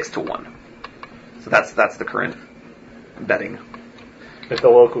actually at 6-1. So that's the current betting. If the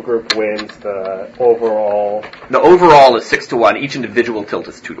local group wins, the overall is 6-1. Each individual tilt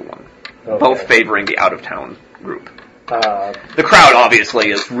is 2-1. Okay. Both favoring the out-of-town group. The crowd obviously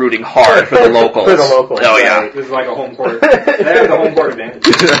is rooting hard for the locals. For the locals. Oh right. yeah. This is like a home court. They have the home court advantage.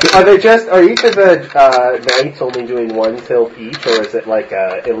 Are each of the knights only doing one tilt each, or is it like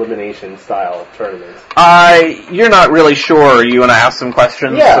a elimination style tournament? You're not really sure. You want to ask some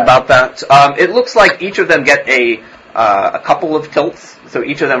questions about that? It looks like each of them get a couple of tilts, so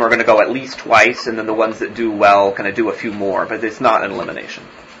each of them are going to go at least twice, and then the ones that do well kind of do a few more, but it's not an elimination.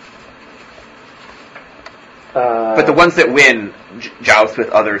 But the ones that win joust with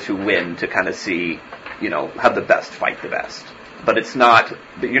others who win to kind of see, have the best fight the best. But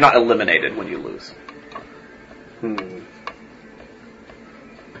you're not eliminated when you lose.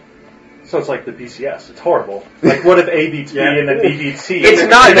 So it's like the BCS. It's horrible. Like, what if A beats B and then B beats C? It's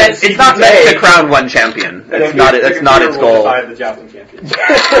not meant to crown one champion. That's not its goal. The jousting champion.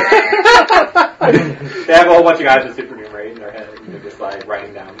 They have a whole bunch of guys with supernumerate in their head. And they're just like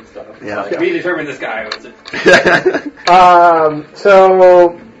writing down stuff. Yeah. Like, we determined this guy.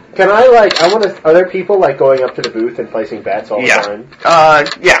 So can are there people like going up to the booth and placing bets all the time?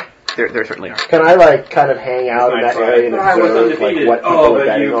 Yeah. There certainly are. Can I kind of hang out in that area and observe what people are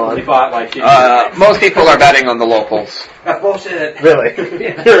betting on? Most people are betting on the locals. That's bullshit. Really?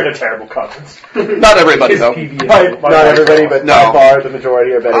 You're in a terrible conference. Not everybody though. Not everybody, but by far the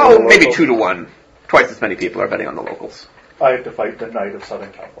majority are betting on the locals. Maybe 2-1. Twice as many people are betting on the locals. I have to fight the Knight of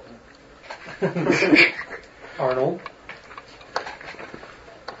Southern California. Arnold.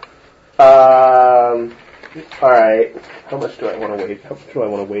 All right. How much do I want to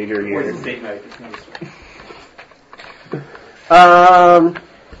wager? Here? Where's the state knight?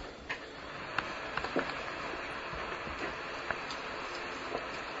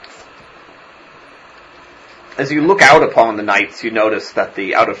 As you look out upon the knights, you notice that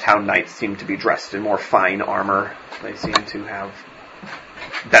the out-of-town knights seem to be dressed in more fine armor. They seem to have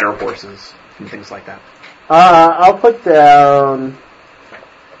better horses and things like that. I'll put down...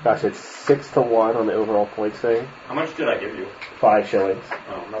 Gosh, it's 6-1 on the overall points thing. How much did I give you? 5 shillings.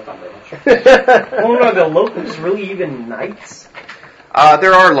 Oh, not very much. Well, are the locals really even knights?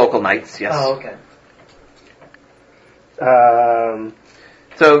 There are local knights, yes. Oh, okay.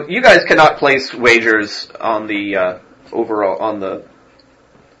 So you guys cannot place wagers on the overall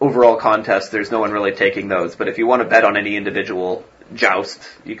overall contest, there's no one really taking those. But if you want to bet on any individual joust,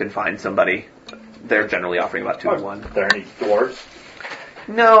 you can find somebody. They're generally offering about 2 to 1. Are there any dwarves?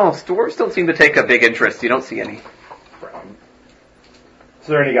 No, dwarves don't seem to take a big interest. You don't see any. Is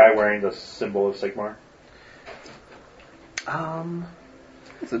there any guy wearing the symbol of Sigmar?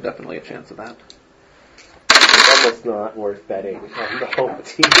 There's definitely a chance of that. It's almost not worth betting on the home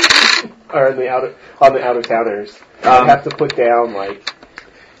team or on the out of towners. I have to put down like.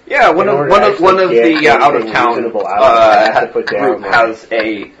 Yeah, one of the out of town group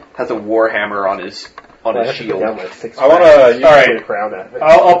has a warhammer on his shield. I want to. All right,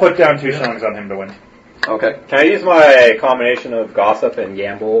 I'll put down 2 shillings on him to win. Okay. Can I use my combination of gossip and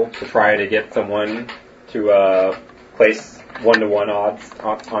gamble to try to get someone to place 1-to-1 odds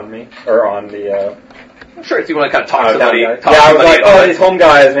on me or on the? I'm sure if you want to kind of talk to somebody. I was like, oh, these home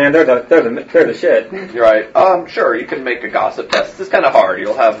guys, man, they're the shit. You're right. Sure, you can make a gossip test. It's kind of hard.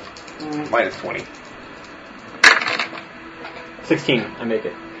 You'll have minus 20. 16. I make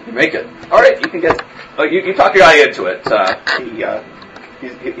it. You make it. All right, you can get. You talk your guy into it.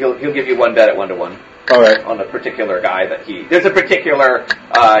 He'll give you 1 bet at 1-to-1. All right. On a particular guy there's a particular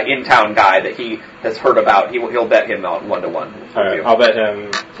in-town guy that he has heard about. He'll bet him out 1-to-1. All right. I'll bet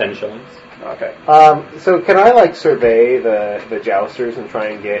him 10 shillings. Okay. So can I survey the jousters and try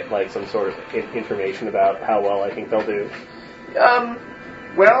and get some sort of information about how well I think they'll do?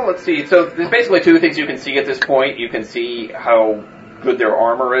 Well, let's see. So there's basically 2 things you can see at this point. You can see how good their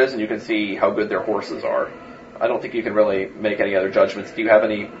armor is, and you can see how good their horses are. I don't think you can really make any other judgments. Do you have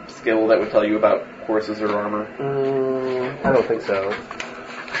any skill that would tell you about horses or armor? I don't think so.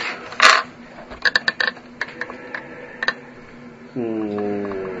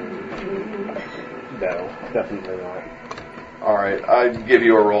 No, definitely not. Alright, I'd give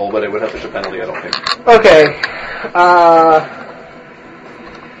you a roll, but it would have such a penalty, I don't think. Okay.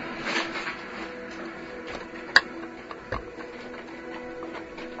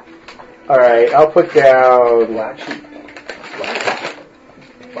 Alright, I'll put down... Black sheep.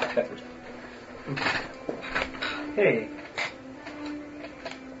 Black peppers. Hey.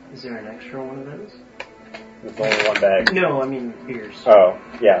 Is there an extra one of those? There's only 1 bag. No, I mean beers. Oh,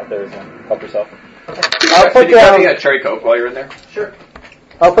 yeah, there's one. Help yourself. I'll put down... a cherry coke while you're in there? Sure.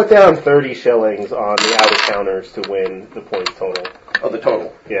 I'll put down 30 shillings on the out-of-towners to win the points total. Oh, the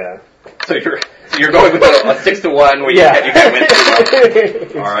total. Yeah. So you're going with a 6-to-1 where you can't win too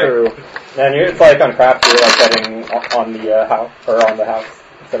well. All right. True. And it's like on craft, you're betting on the house or on the house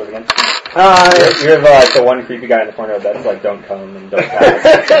instead of against. You're the one creepy guy in the corner that's don't come and don't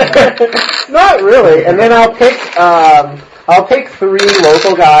pass. Not really. And then I'll pick 3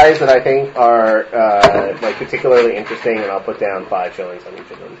 local guys that I think are particularly interesting, and I'll put down 5 shillings on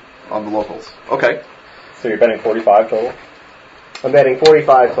each of them. On the locals. Okay. So you're betting 45 total? I'm betting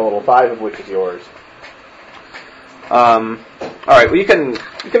 45 total, 5 of which is yours. All right. Well, you can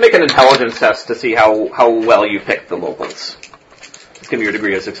make an intelligence test to see how well you picked the locals. Just give me your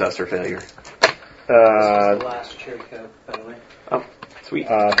degree of success or failure. This is the last cherry coke, by the way. Oh, sweet.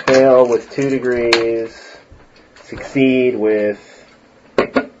 Fail with 2 degrees. Succeed with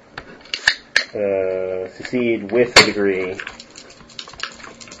a degree.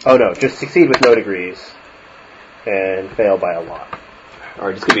 Oh no, just succeed with no degrees. And fail by a lot. All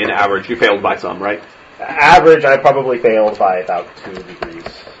right, just give me an average. You failed by some, right? Average, I probably failed by about 2 degrees.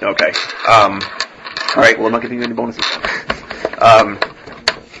 Okay. All right. Well, I'm not giving you any bonuses.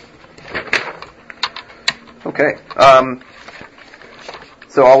 Okay.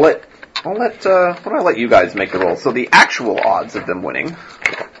 So I'll let you guys make the roll. So the actual odds of them winning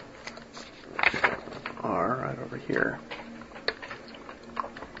are right over here.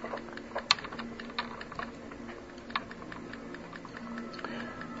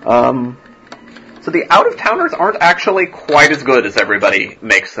 So the out-of-towners aren't actually quite as good as everybody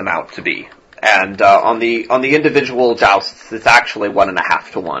makes them out to be. And on the individual jousts, it's actually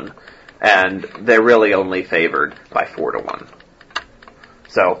 1.5 to 1, and they're really only favored by 4 to 1.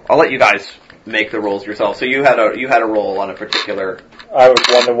 So I'll let you guys make the rolls yourself. So you had a roll on a particular. I was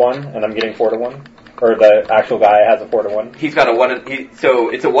 1-to-1, and I'm getting 4 to 1. Or the actual guy has a 4 to 1. He's got a 1. So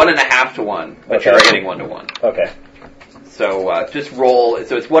it's a 1.5 to 1, but okay. You're getting 1 to 1. Okay. So just roll.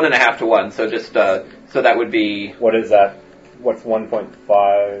 So it's 1.5 to 1. So just so that would be. What is that? What's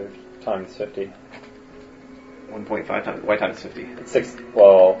 1.5 times 50? 1.5 times. Why times 50? 6.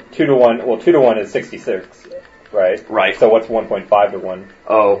 Well, 2 to 1. Well, 2 to 1 is 66, right? Right. So what's 1.5 to 1?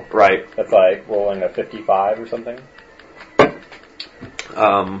 Oh, right. That's like rolling a 55 or something. 3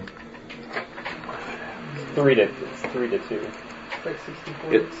 to 2. Like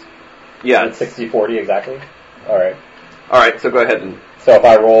 60-40. It's yeah. It's 60-40 exactly. All right. All right, so go ahead and. So if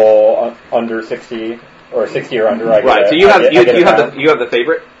I roll under 60 or 60 or under, I get Right. a, So you have I get a crown. the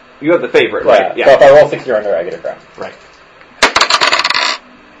favorite. You have the favorite, Yeah. right? Yeah. So if I roll 60 or under, I get a crown. Right.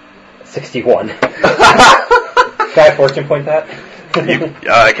 61. Can I fortune point that?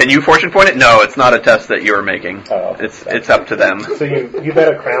 Can you fortune point it? No, it's not a test that you're making. Oh, it's up to them. So you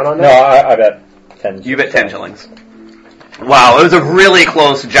bet a crown on No, that? I bet 10. You bet 10 shillings. Wow, it was a really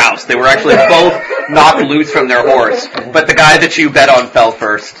close joust. They were actually both knocked loose from their horse, but the guy that you bet on fell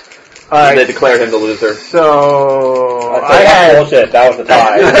first. Alright. They declared him the loser. So I had bullshit. That was a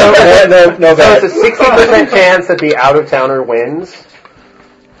tie. no so bet. it's a 60% chance that the out-of-towner wins.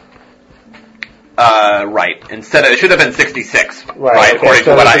 Right. Instead of, it should have been 66. Right. Okay, According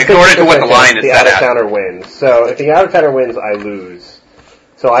to what it's a according to what the 60% line is the set at. out-of-towner wins. So if the out-of-towner wins, I lose.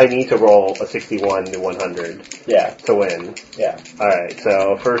 So I need to roll a 61 to 100 Yeah. to win. Yeah. Alright,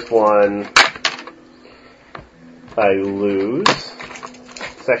 so first one, I lose.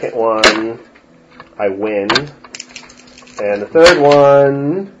 Second one, I win. And the third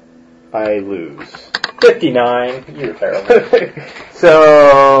one, I lose. 59. You're terrible.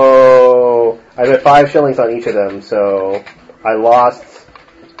 So I bet 5 shillings on each of them, so I lost.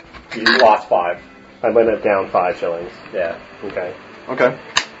 You lost 5. I went up down 5 shillings. Yeah. Okay. Okay.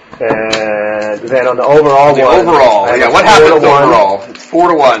 And then on the overall The one. overall, I yeah. have What 4 to happens 1. overall? It's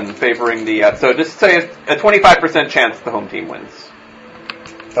 4-1 favoring the. So just say a 25% chance the home team wins.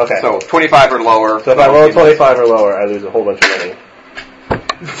 Okay. So 25 or lower. So if I roll 25 or lower, I lose a whole bunch of money.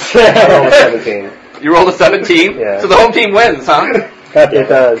 I roll a 17. You rolled a 17, Yeah. so the home team wins, huh? It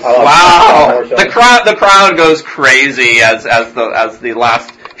does. Wow! The crowd goes crazy as the last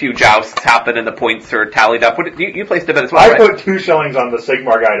few jousts happen and the points are tallied up. What, you placed a bet as well, I right? put 2 shillings on the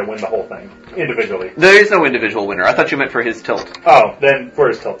Sigmar guy to win the whole thing individually. There is no individual winner. I thought you meant for his tilt. Oh, then for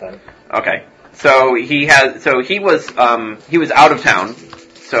his tilt then. Okay. So he was out of town.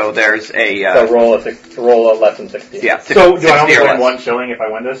 So there's a So roll a less than 60. yeah. So do I only 60 or win less. 1 shilling if I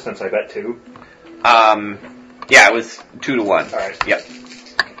win this since I bet 2? Yeah, it was 2 to 1. All right. Yep.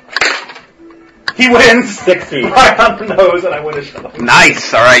 He wins 60. right on the nose, and I win a shilling.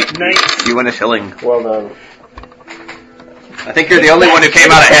 Nice. All right. Nice. You win a shilling. Well done. I think you're the only one who came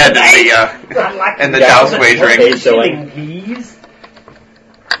out ahead in the joust wagering. 8 shilling. Please.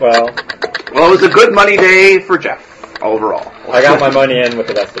 Well, Well, it was a good money day for Jeff overall. I got my money in with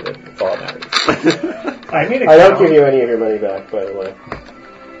the rest of it. That's all that matters. I made a I don't crown. give you any of your money back, by the way.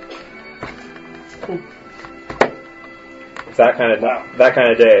 It's that kind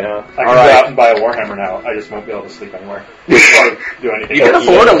of day, huh? I can All go right. out and buy a Warhammer now. I just won't be able to sleep anywhere. Or do anything. You can else.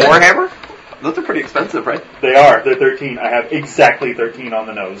 afford a Warhammer? Those are pretty expensive, right? They are. They're 13. I have exactly 13 on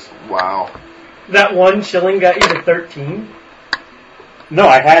the nose. Wow. That 1 shilling got you to 13? No,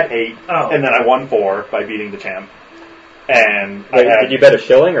 I had 8, Oh. and then I won 4 by beating the champ. And Wait, I had, did you bet a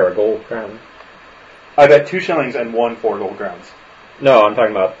shilling or a gold crown? I bet 2 shillings and won 4 gold crowns. No, I'm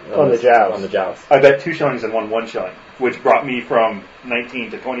talking about On the joust. On the joust. I bet 2 shillings and won 1 shilling, which brought me from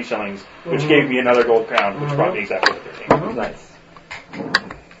 19 to 20 shillings, which gave me another gold crown, which brought me exactly to 13. Nice.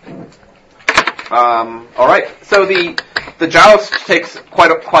 All right. So the joust takes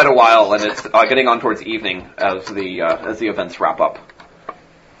quite a while, and it's getting on towards evening as the events wrap up.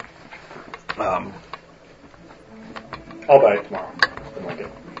 I'll buy it tomorrow. Something like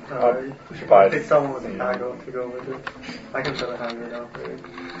it. We should Buy it. pick someone with a haggle to go with it. I can put a haggle down for you.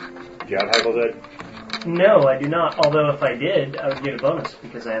 Do you have haggle, Ed? No, I do not. Although if I did, I would get a bonus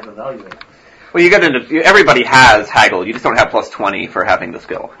because I have evaluate. Well, everybody has haggle. You just don't have plus 20 for having the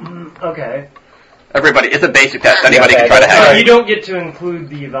skill. Okay. Everybody, it's a basic test. Anybody can try to Oh, haggle. you don't get to include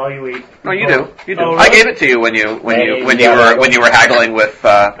the evaluate. No, you do. You do. Oh, I really? gave it to you when you were haggling with.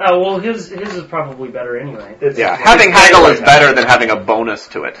 Oh well, his is probably better anyway. Yeah, having haggle is better than having a bonus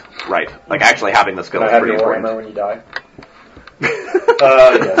to it. Right. Like actually having the skill Can I is have pretty your important. Warhammer when you die?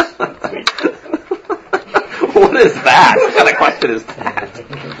 Yes. Sweet. What is that? What kind of question is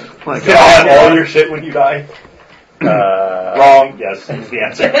that? My Can I have God. all your shit when you die? Wrong. Yes, is the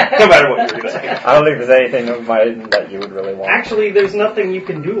answer. No matter what you're going to say. I don't think there's anything of mine that you would really want. Actually, there's nothing you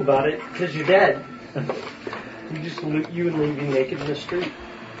can do about it because you're dead. You just leave you naked in the street.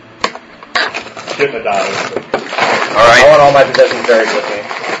 Shouldn't have died. All I right. want all my possessions buried with me.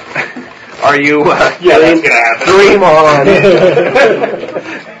 Are you? Yeah, that's going to happen. Dream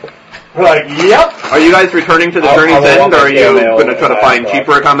on! We're like, yep. Are you guys returning to the I journey's will end, walk or are my you tail going to try to mail find and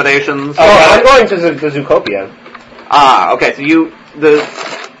cheaper accommodations? Oh, I'm going to the Zoocopia. Ah, okay. So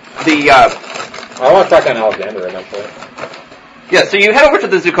I want to track down Alexander eventually. yeah. So you head over to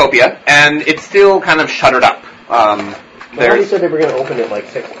the Zoocopia, and it's still kind of shuttered up. They There's said they were going to open it like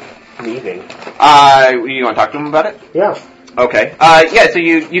 6. in the evening. You want to talk to him about it? Yeah. Okay. So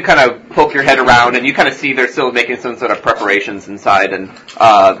you kind of poke your head around, and you kind of see they're still making some sort of preparations inside, and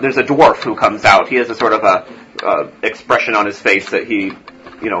there's a dwarf who comes out. He has a sort of a expression on his face that he,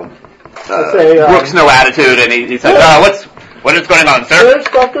 brooks no attitude, and he says, what is going on, sir? There's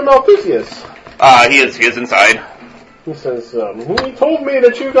Doctor Malthusius. He is inside. He says, he told me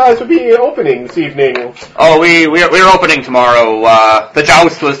that you guys would be opening this evening. Oh, we're opening tomorrow. The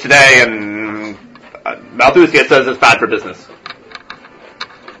joust was today, and Malthusius says it's bad for business.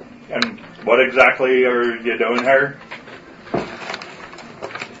 And what exactly are you doing here?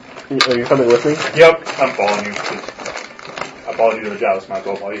 Are you coming with me? Yep, I'm following you. I followed you to the joust, might as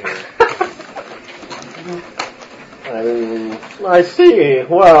well follow you here. I see.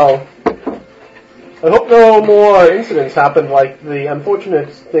 Well, I hope no more incidents happen like the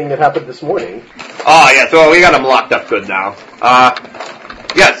unfortunate thing that happened this morning. Oh, yes, well, we got him locked up good now.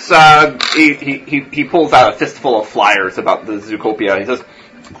 Yes, he pulls out a fistful of flyers about the Zoocopia. He says,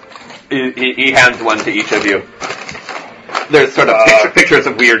 he hands one to each of you. There's sort of pictures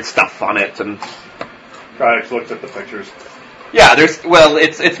of weird stuff on it, and Craddox looks at the pictures. yeah,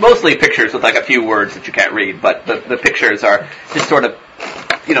 it's mostly pictures with like a few words that you can't read, but the pictures are just sort of,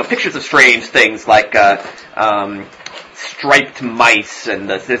 pictures of strange things like striped mice, and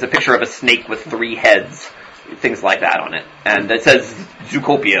there's a picture of a snake with 3 heads, things like that on it, and it says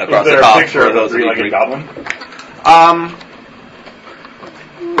Zoocopia across the top. Is there a picture of a 3-legged goblin?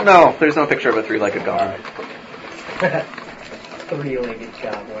 No, there's no picture of a 3-legged goblin. 3-legged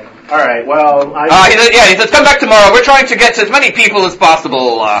goblin. All right. Well, he says, come back tomorrow. We're trying to get as many people as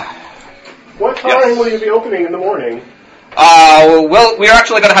possible. What time will you be opening in the morning? Well, we're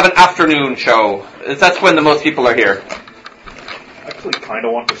actually going to have an afternoon show. That's when the most people are here. I actually kind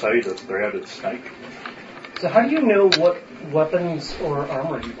of want to say the 3-headed snake. So how do you know what weapons or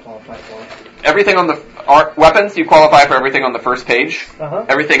armor you qualify for? Everything on the weapons, you qualify for everything on the first page. Uh-huh.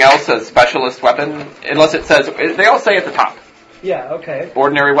 Everything else says specialist weapon, unless it says, they all say at the top. Yeah, okay.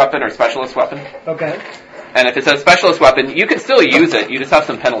 Ordinary weapon or specialist weapon. Okay. And if it says specialist weapon, you can still use it, you just have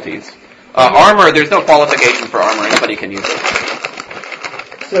some penalties. Armor, there's no qualification for armor, anybody can use it.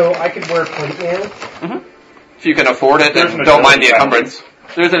 So I could wear plate mail? Mm-hmm. If you can afford it, and don't mind the encumbrance.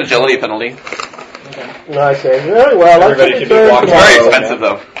 There's an agility penalty. Okay. I say, very well. Everybody should be walking. It's very expensive,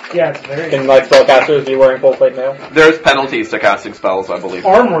 though. Yeah, it's very Can spellcasters be wearing full plate mail? There's penalties to casting spells, I believe.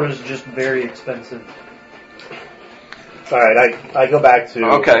 Armor is just very expensive. All right, I go back to...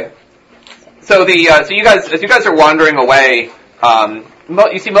 Okay. So as you guys are wandering away,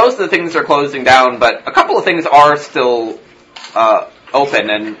 you see most of the things are closing down, but a couple of things are still open,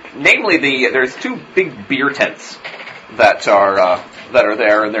 and namely there's 2 big beer tents that are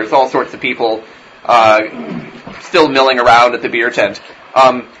there, and there's all sorts of people still milling around at the beer tent.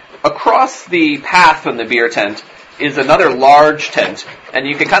 Across the path from the beer tent is another large tent, and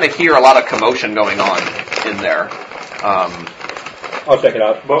you can kind of hear a lot of commotion going on in there. I'll check it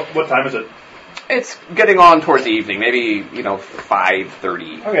out. What time is it? It's getting on towards the evening, maybe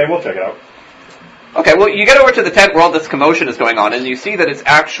 5:30. Okay, we'll check it out. Okay, well, you get over to the tent where all this commotion is going on, and you see that it's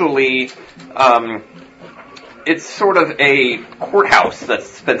actually, it's sort of a courthouse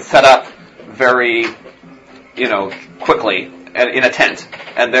that's been set up very, quickly in a tent.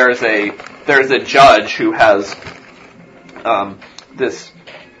 And there's a judge who has,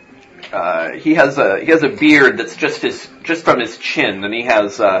 he has a beard that's just from his chin, and he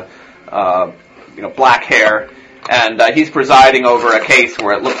has, black hair, and he's presiding over a case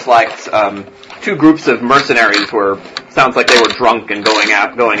where it looks like 2 groups of mercenaries sounds like they were drunk and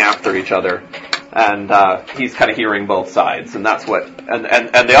going after each other, and he's kind of hearing both sides, and that's what,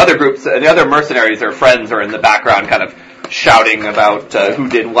 and the other groups, the other mercenaries, their friends are in the background, kind of shouting about who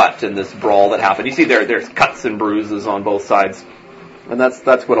did what in this brawl that happened. You see there's cuts and bruises on both sides, and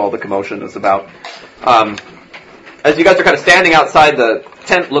that's what all the commotion is about. As you guys are kind of standing outside the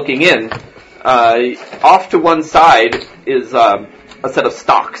tent looking in, off to one side is a set of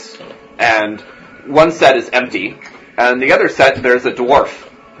stocks, and one set is empty, and the other set there's a dwarf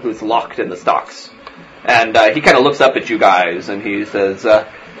who's locked in the stocks, and he kind of looks up at you guys and he says,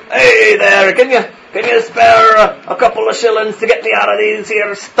 "Hey there, can you spare a couple of shillings to get me out of these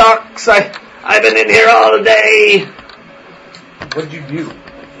here stocks? I've been in here all day." What'd you do?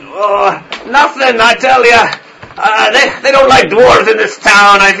 "Oh, nothing, I tell you. They don't like dwarves in this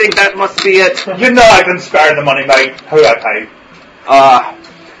town. I think that must be it." You know I can spare the money, mate. How do I pay?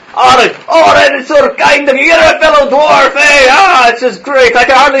 Alright, it's so kind of you. You're a fellow dwarf, eh? It's just great. I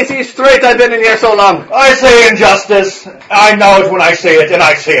can hardly see straight. I've been in here so long. I say injustice. I know it when I say it, and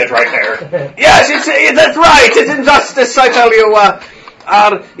I say it right there. Yes, that's right. It's injustice, I tell you.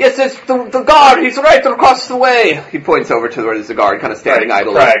 Yes, it's the guard. He's right across the way. He points over to where there's a guard, kind of standing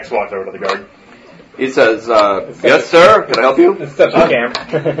idly. Craggs walks over to the guard. He says, yes, sir, can I help you? It's such a scam.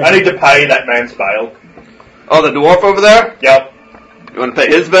 I need to pay that man's bail. Oh, the dwarf over there? Yep. You want to pay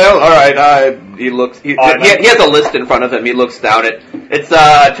his bail? Alright, he looks, he has a list in front of him. He looks down it. It's,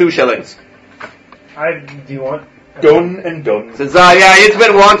 2 shillings. Do you want? Done and done. Says, yeah, he's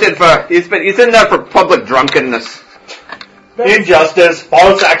been wanted he's in there for public drunkenness. Injustice,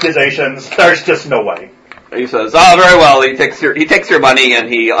 false accusations, there's just no way. He says, very well. He takes your money and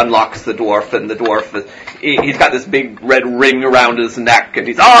he unlocks the dwarf, and the dwarf, he's got this big red ring around his neck, and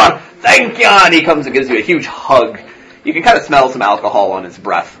he's, thank you, and he comes and gives you a huge hug. You can kind of smell some alcohol on his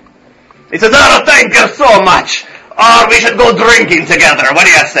breath. He says, thank you so much. We should go drinking together. What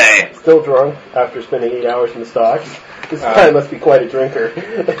do you say? Still drunk after spending 8 hours in the stocks. This guy must be quite a drinker.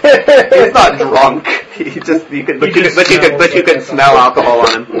 He's not drunk. You can smell alcohol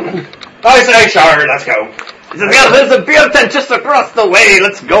on him. I say, sure, let's go. He says, yeah, there's a beer tent just across the way.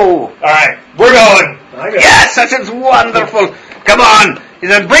 Let's go. Alright, we're going. Yes, that is wonderful. Come on. He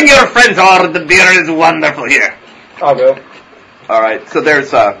said, bring your friends on. The beer is wonderful here. I'll go. Alright, so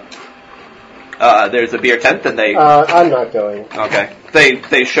there's a beer tent, and they... I'm not going. Okay.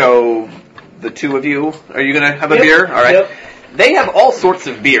 They show the two of you. Are you going to have a beer? Alright. Yep. They have all sorts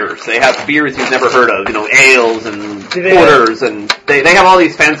of beers. They have beers you've never heard of, ales and porters, and they have all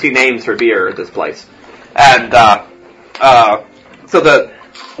these fancy names for beer at this place. And, so the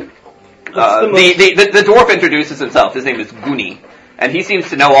dwarf introduces himself. His name is Goonie. And he seems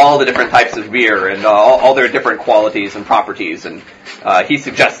to know all the different types of beer and all their different qualities and properties. And he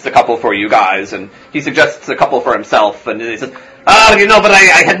suggests a couple for you guys, and he suggests a couple for himself. And he says, but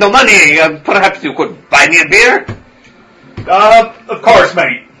I had no money. Perhaps you could buy me a beer? Of course,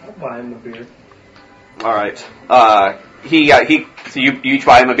 mate. I'll buy him a beer. All right. So you each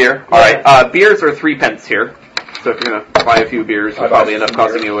buy him a beer? All right. Beers are 3 pence here. So if you're going to buy a few beers, it'll probably end up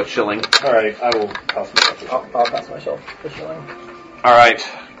costing you a shilling. Alright, I will pass myself. I'll pass myself a shilling. All right.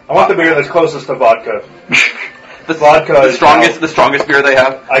 I want the beer that's closest to vodka. The strongest beer they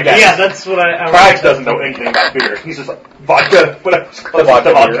have. I guess. Yeah, that's what I Craggs doesn't know anything about beer. He's just like, vodka, whatever's closest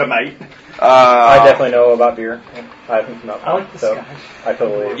to vodka, mate. I definitely know about beer. I think not. I like this guy. I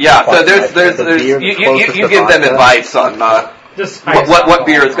totally. Yeah, so there's you give them advice on Just what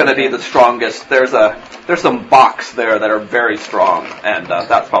beer is going to be the strongest. There's some bocks there that are very strong, and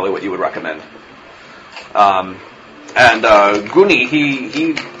that's probably what you would recommend. And Goonie,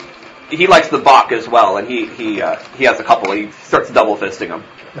 he likes the bock as well, and he has a couple. He starts double fisting them.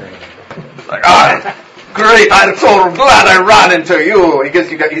 Like, great! I'm so glad I ran into you.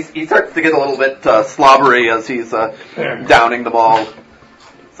 He starts to get a little bit slobbery as he's downing them all.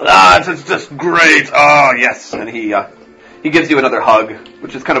 So, it's just great. Oh yes, and he gives you another hug,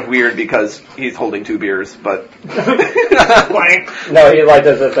 which is kind of weird because he's holding 2 beers, but... No, he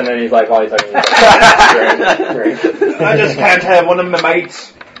does this and then he's like, while he's talking, he's like, great. I just can't have one of my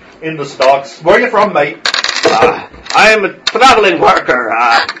mates in the stocks. Where are you from, mate? I'm a traveling worker.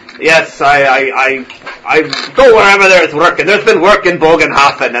 Yes, I go wherever there's work, and there's been work in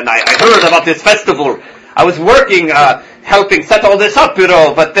Bogenhafen, and I heard about this festival. I was working, helping set all this up,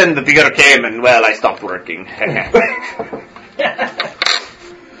 but then the beer came, and, well, I stopped working.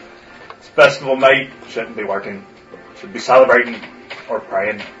 It's festival, mate. Shouldn't be working. Should be celebrating, or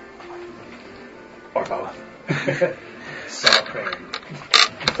praying, or both. Celebrating.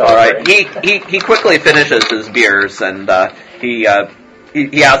 All right. He quickly finishes his beers, and he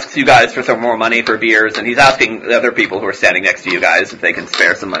asks you guys for some more money for beers, and he's asking the other people who are standing next to you guys if they can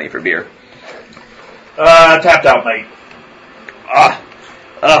spare some money for beer. Tapped out, mate.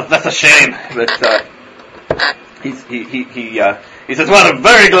 That's a shame. But he says, well, I'm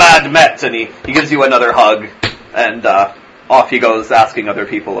very glad met, and he gives you another hug, and off he goes asking other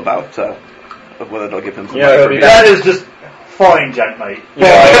people about whether they'll give him some money for beer. That is just fine, gent, mate.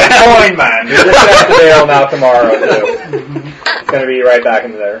 Fine, man. You're just going to bail now tomorrow, too. It's going to be right back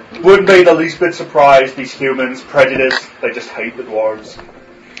into there. Wouldn't be the least bit surprised, these humans, prejudiced, they just hate the dwarves.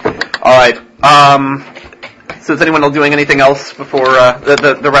 Alright, so is anyone doing anything else before,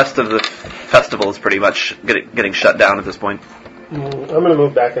 the rest of the festival is pretty much getting shut down at this point? I'm going to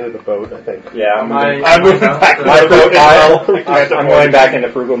move back into the boat, I think. Yeah, I'm moving back into the boat. I'm going back into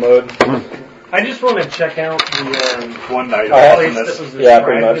frugal mode. I just want to check out the one night place that was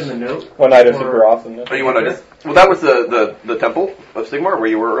described in the note. One night of super awesomeness. Oh, you want to just... Well, that was the temple of Sigmar, where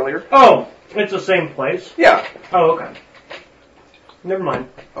you were earlier? Oh, it's the same place? Yeah. Oh, okay. Never mind.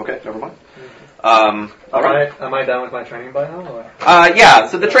 Okay, never mind. All right. Am I done with my training by now? Or? Yeah.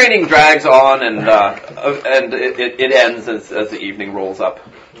 So the training drags on, and it ends as the evening rolls up.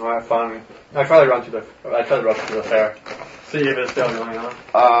 Alright, fine. I try to run to the fair. See if it's still going on.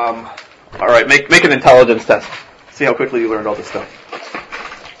 All right. Make an intelligence test. See how quickly you learned all this stuff.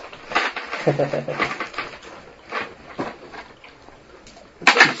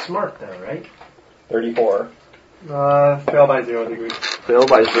 Pretty smart though, right? 34. Fail by 0 degrees. Fail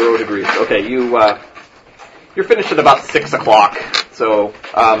by 0 degrees. Okay, you're finished at about 6 o'clock. So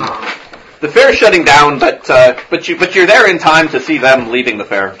the fair's shutting down, but you're there in time to see them leaving the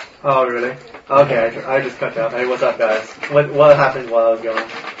fair. Oh, really? Okay, I just cut out. Hey, what's up, guys? What happened while I was going?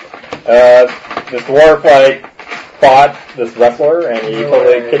 This dwarf, fought this wrestler, and he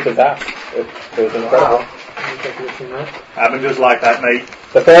totally kicked his ass. It was incredible. Wow. Happened just like that, mate.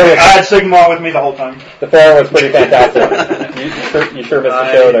 The fair I had Sigma with me the whole time. The fair was pretty fantastic. you sure missed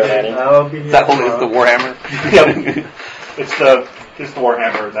the show there, Manny. I'll be here That one is tomorrow. the Warhammer. Yep. It's the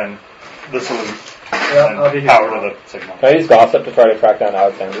Warhammer, then the salute, Yeah, and I'll be here power tomorrow. to the Sigma. Can I use gossip to try to track down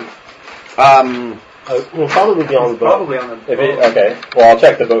Alexander? We'll probably be on the boat. Probably on the If it, okay, well I'll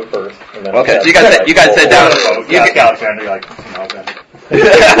check the boat first. And then Okay, so you guys said down. You ask Alexander, you're like, Alexander.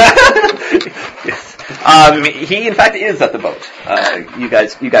 Yes. He in fact is at the boat. You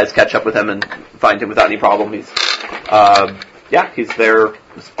guys catch up with him and find him without any problem. He's there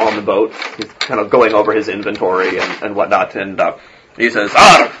on the boat. He's kind of going over his inventory and whatnot, and he says,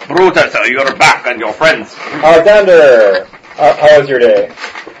 Brutus, you're back and your friends. Alexander, how was your day?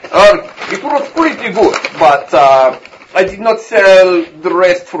 It was pretty good, but I did not sell the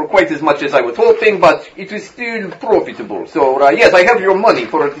rest for quite as much as I was hoping, but it was still profitable. So, yes, I have your money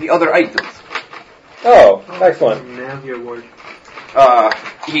for the other items. Oh, excellent. Now your word.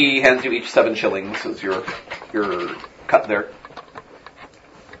 He hands you each 7 shillings as your cut there.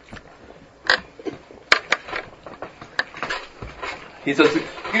 He says,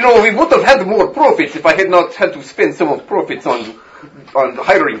 we would have had more profits if I had not had to spend some of the profits on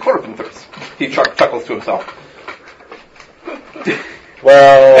hiring carpenters. He chuckles to himself.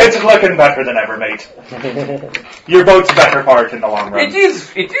 Well, It's looking better than ever, mate. Your boat's better part in the long run. It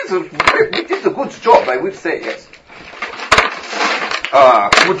is a good job, I would say, yes.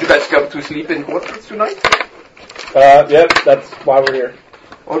 Would you guys come to sleep in quarters tonight? yep, that's why we're here.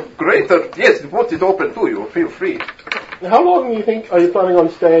 Oh, great. Yes, the boat is open to you. Feel free. How long are you planning on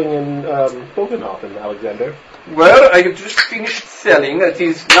staying in Bogenhofen, Alexander? Well, I have just finished selling. Now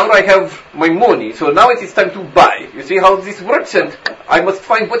that I have my money, so now it is time to buy. You see how this works, and I must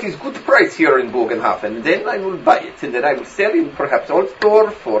find what is good price here in Bogenhofen, and then I will buy it, and then I will sell in perhaps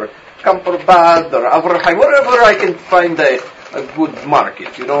Altdorf or Kamperbad or Averheim, wherever I can find a good market.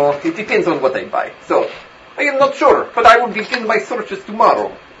 It depends on what I buy. So, I am not sure, but I will begin my searches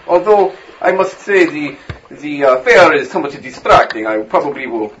tomorrow. Although, I must say the fair is somewhat distracting. I probably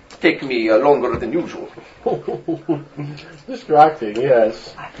will take me longer than usual. Distracting,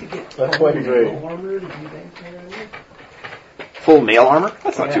 yes. That's quite great. Full mail armor?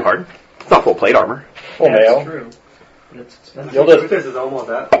 That's not too hard. It's not full plate armor. Full mail. True. It's expensive. You'll just, This is almost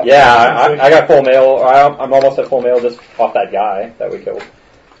that. yeah, I got full mail. I'm almost at full mail just off that guy that we killed.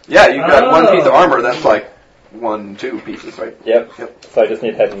 Yeah, you've got one piece of armor. That's like 1-2 pieces, right? Yep. So I just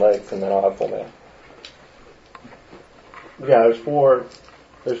need head and legs, and then I'll have full mail. Yeah,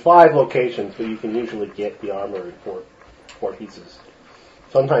 there's 5 locations where you can usually get the armor in 4 pieces.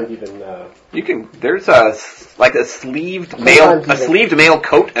 Sometimes even You can. There's a sleeved mail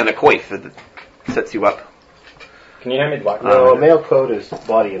coat and a coif that sets you up. Can you hand me the black? no, a mail coat is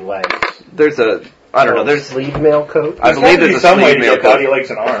body and legs. There's there's sleeve mail coat. I believe There's there's a some way sleeve to mail get body, coat. legs,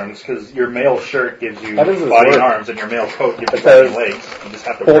 and arms, because your male shirt gives you How does this body and work? arms, and your male coat gives you It body and says legs. You just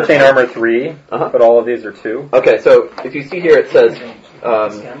have to Full wear chain them. armor 3, Uh-huh. but all of these are 2. Okay, so if you see here, it says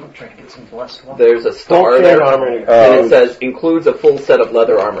I'm trying to get some blessed one. there's a star Full there, chain armor. and it says includes a full set of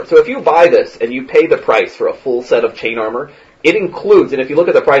leather armor. So if you buy this and you pay the price for a full set of chain armor, it includes, and if you look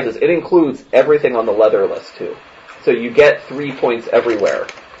at the prices, it includes everything on the leather list too. So you get 3 points everywhere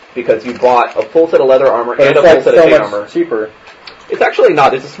because you bought a full set of leather armor But and a it's full like set so of chain much armor. cheaper. It's actually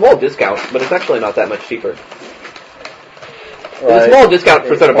not. It's a small discount, but it's actually not that much cheaper. It's a Right. small discount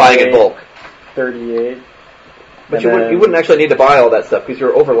for sort of buying in bulk. 38. But And you then- wouldn't actually need to buy all that stuff because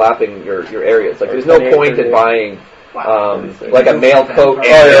you're overlapping your areas. Like there's no 28, point in 38. buying like a mail coat and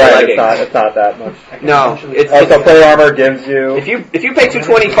Oh, you're right. leggings. It's not that much. No, it's Also, plate armor gives you. if you pay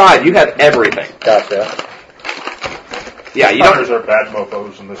 $225, you have everything. Gotcha. Yeah, you don't. Hunters are bad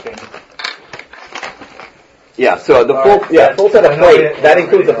mofos in this game. Yeah, so the full set of plate that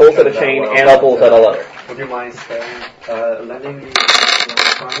includes a full set of chain and a full set of leather. Would you mind lending me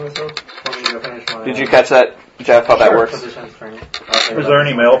one whistle for me to finish my... Did you catch that, Jeff, how that Sure, works? position training. Is there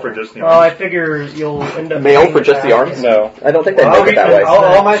any mail for just the Well, I arms? figure you'll end up... Mail paying for just the back. arms? No, I don't think they Well, make it that way.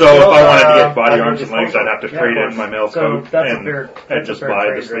 all my So if skills I wanted to are, get body at arms your and legs, I'd disposal. have to Yeah, trade of in my course. mail So coat that's a and, fair- and that's a just fair buy trade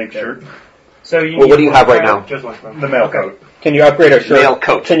the right sleeve there. shirt. So you Well, what do need you have right one now? Just one from The mail Okay. coat. Can you upgrade a shirt? Male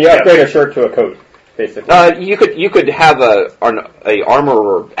coat. Can you upgrade a shirt to a coat, basically? You could have a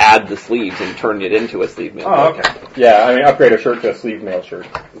armor add the sleeves and turn it into a sleeve mail. Oh, okay. Yeah, I mean, upgrade a shirt to a sleeve mail shirt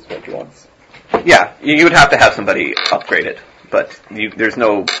is what you want. Yeah, you would have to have somebody upgrade it, but there's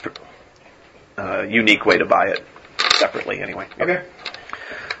no unique way to buy it separately anyway. Okay.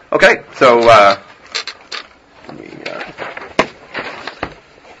 Okay, so let me,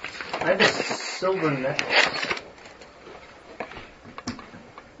 I have a silver necklace.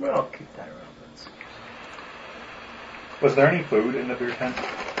 Well, I'll keep that around. Was there any food in the beer tent?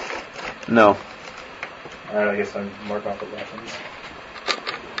 no. Alright, I guess I'm mark off the rations.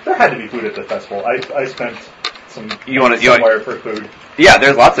 There had to be food at the festival. I spent some somewhere for food. Yeah,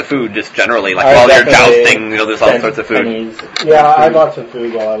 there's lots of food just generally, like I while they're definitely jousting, there's all spent sorts of food. pennies. Yeah, I bought some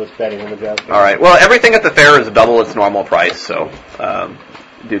food while I was betting on the joust. All right. Well, everything at the fair is double its normal price, so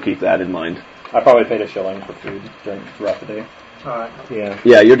do keep that in mind. I probably paid $1 for food throughout the day. Alright. Yeah.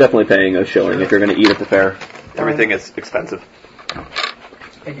 Yeah, you're definitely paying a shilling if you're going to eat at the fair. Everything is expensive.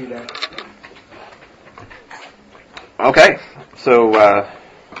 I do that. Okay, so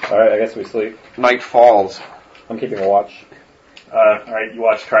Alright, I guess we sleep. night falls. I'm keeping a watch. Alright, you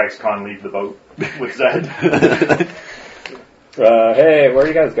watch TriXCon leave the boat with Zed. Hey, where are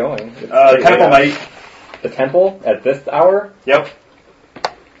you guys going? Temple night. The temple? At this hour? Yep.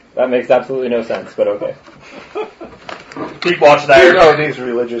 That makes absolutely no sense, but okay. Keep watch You there. know these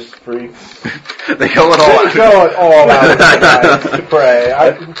religious freaks. They go it all They go it all out guys, to pray.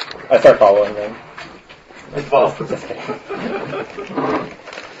 I start following them. Well, Just kidding.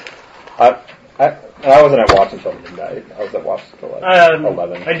 I wasn't at watch until midnight. I was at watch until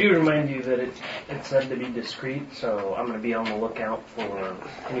 11. I do remind you that it's said to be discreet, so I'm going to be on the lookout for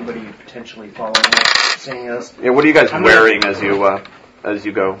anybody potentially following us, seeing us. Yeah, what are you guys wearing as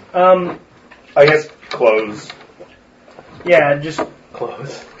you go? I guess clothes. Yeah, just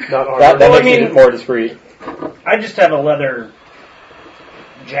Clothes. Not armor. That Well, I makes mean- it more discreet. I just have a leather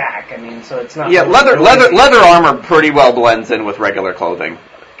jack. I mean, so it's not. Yeah, leather armor pretty well blends in with regular clothing.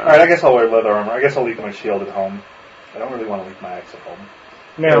 Alright, I guess I'll wear leather armor. I guess I'll leave my shield at home. I don't really want to leave my axe at home.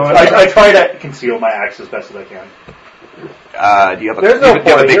 No, I try to conceal my axe as best as I can. Do you have a? There's no do you have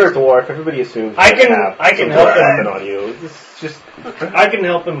a point. big- You're a dwarf. Everybody assumes I you can have help something him. on you. It's just I can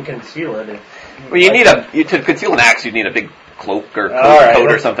help him conceal it. Well, you need to conceal an axe. You need a big cloak or Alright,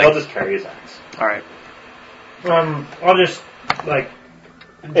 coat or something. I'll just carry his axe. All right. I'll just like.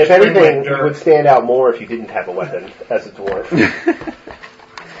 if bring anything, my you dirt. would stand out more if you didn't have a weapon as a dwarf.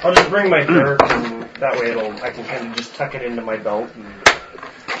 I'll just bring my dirt, and that way I can kind of just tuck it into my belt. And,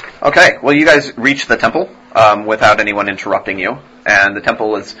 Okay, well, you guys reach the temple without anyone interrupting you, and the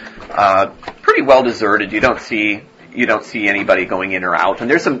temple is pretty well deserted. You don't see anybody going in or out, and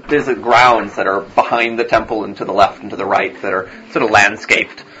there's the grounds that are behind the temple and to the left and to the right that are sort of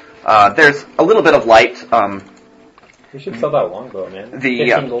landscaped. There's a little bit of light. We should sell that longbow, man. The,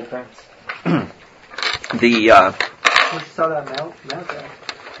 15 gold crowns. The You saw that mail guy.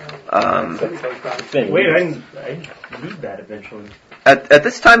 wait, I need that eventually. at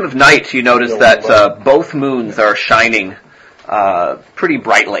this time of night, you notice that both moons are shining pretty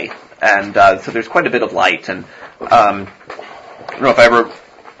brightly, and so there's quite a bit of light. And I don't know if I ever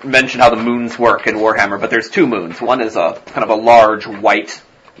mentioned how the moons work in Warhammer, but there's two moons. One is a kind of a large white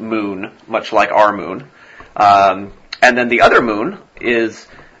moon, much like our moon, and then the other moon is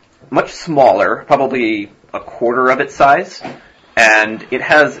much smaller, probably a quarter of its size, and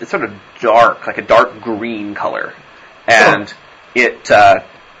it's sort of dark, like a dark green color, and the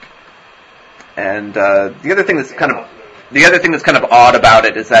other thing that's kind of odd about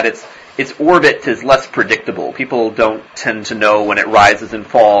it is that its orbit is less predictable. People don't tend to know when it rises and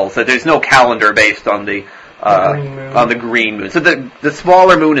falls. So there's no calendar based on the green moon. So the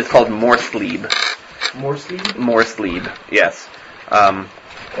smaller moon is called Morslebe. Morslebe, yes.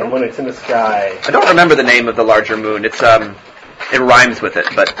 And when it's in the sky, I don't remember the name of the larger moon. It rhymes with it,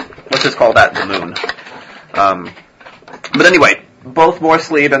 but let's just call that the moon. But anyway, both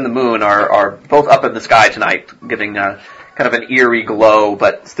Morslebe and the moon are both up in the sky tonight, giving kind of an eerie glow,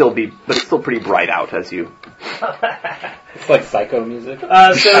 but it's still pretty bright out as you. It's like psycho music.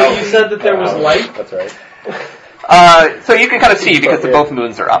 So you said that there was light. That's right. So you can kind of see because both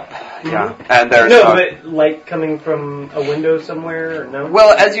moons are up. Yeah, and there's But light coming from a window somewhere. Or no.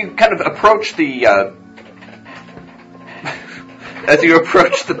 well, as you kind of approach the as you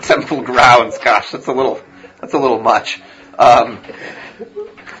approach the temple grounds. Gosh, that's a little much.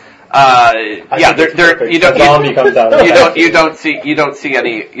 You don't see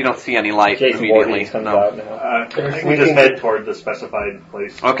any light Jason immediately. comes No. out now. I think we just head toward the specified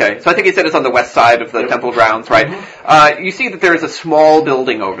place. Okay, so I think he said it's on the west side of the temple grounds, right? You see that there is a small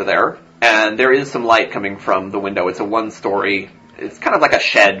building over there, and there is some light coming from the window. It's a one-story. It's kind of like a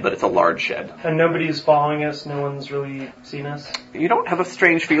shed, but it's a large shed. And nobody's following us? No one's really seen us? You don't have a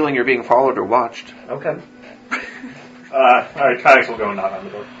strange feeling you're being followed or watched. Okay. Alright, Kayaks will go and knock on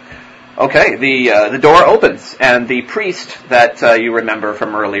the door. Okay, the door opens, and the priest that you remember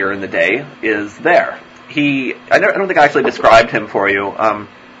from earlier in the day is there. I don't think I actually described him for you.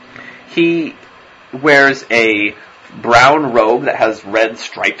 He wears a brown robe that has red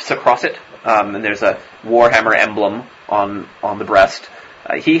stripes across it, and there's a Warhammer emblem on the breast.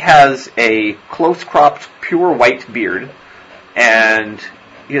 He has a close-cropped, pure white beard, and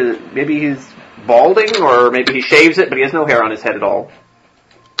maybe he's balding, or maybe he shaves it, but he has no hair on his head at all.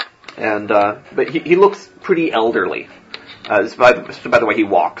 And but he looks pretty elderly, by the way he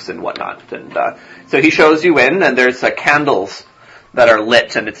walks and whatnot. And so he shows you in, and there's candles that are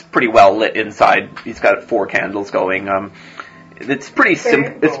lit, and it's pretty well lit inside. He's got 4 candles going. It's pretty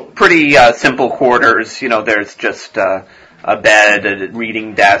simple quarters. There's just a bed, a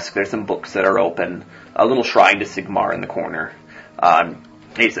reading desk. There's some books that are open. A little shrine to Sigmar in the corner.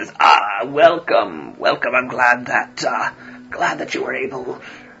 He says, welcome. I'm glad that you were able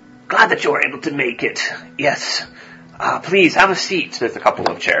to make it. Yes. Please have a seat. There's a couple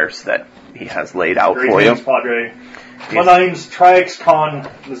of chairs that he has laid out for you. Padre. My name's Triax Khan.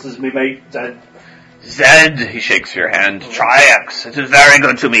 This is me mate, Zed. Zed, he shakes your hand. Triax, it is very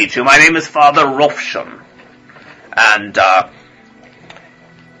good to meet you. My name is Father Rolfsham. And,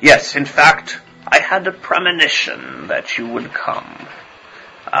 yes, in fact, I had a premonition that you would come.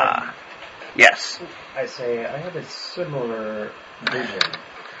 Yes. I say, I had a similar vision.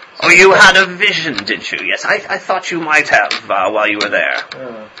 Oh, you had a vision, did you? Yes, I thought you might have while you were there.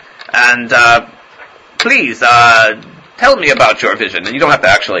 And please, tell me about your vision. And you don't have to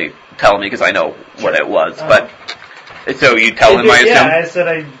actually tell me because I know what it was. But so you tell him, I assume? Yeah, I said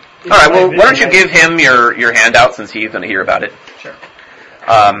I... All right, well, why don't you give him your handout since he's going to hear about it? Sure.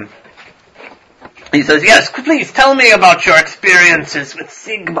 He says, yes, please tell me about your experiences with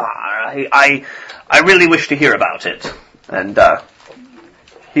Sigmar. I really wish to hear about it. And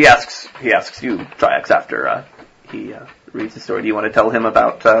he asks you, Triax, after he reads the story. Do you want to tell him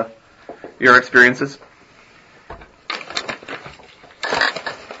about your experiences?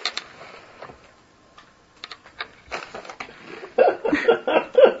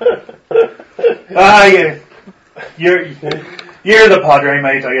 Yeah. You're the Padre,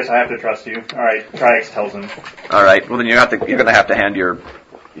 mate. I guess I have to trust you. All right, Triax tells him. All right. Well, then you're going to have to hand your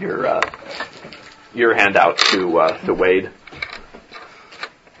handout to Wade.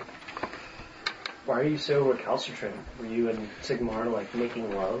 Why are you so recalcitrant? Were you and Sigmar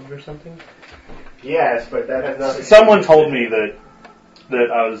making love or something? Yes, but that has nothing. Someone told me that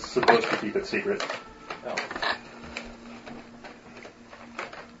I was supposed to keep it secret. Oh.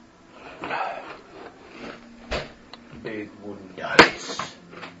 Big wooden dice.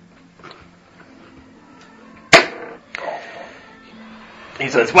 He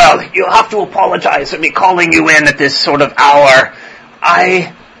says, well, you'll have to apologize for me calling you in at this sort of hour.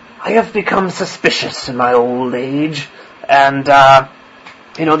 I have become suspicious in my old age, and,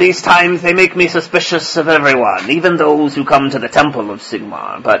 these times they make me suspicious of everyone, even those who come to the Temple of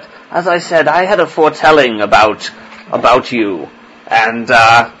Sigmar. But, as I said, I had a foretelling about you, and,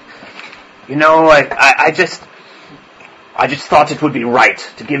 I just thought it would be right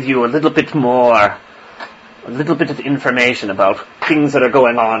to give you a little bit of information about things that are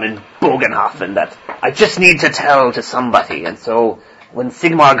going on in Bogenhofen that I just need to tell to somebody. And so, when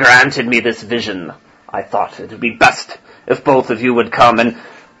Sigmar granted me this vision, I thought it would be best if both of you would come. And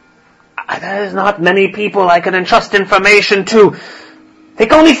there's not many people I can entrust information to. They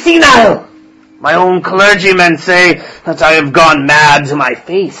call me senile. My own clergymen say that I have gone mad to my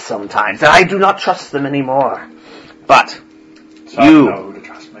face sometimes, and I do not trust them anymore. But so you know who to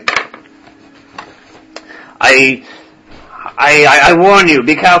trust, mate. I warn you,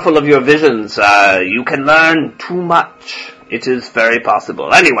 be careful of your visions. You can learn too much. It is very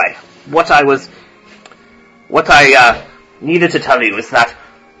possible. Anyway, what I needed to tell you is that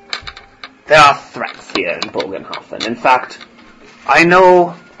there are threats here in Bogenhofen. In fact, I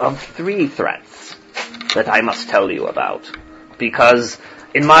know of 3 threats that I must tell you about, because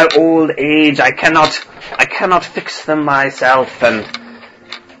in my old age I cannot fix them myself, and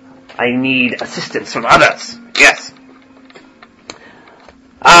I need assistance from others. Yes.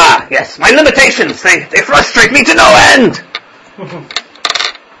 Ah, yes, my limitations, they frustrate me to no end!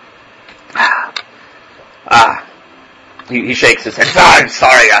 He shakes his head. I'm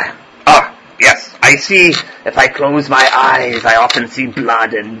sorry, yes, I see, if I close my eyes, I often see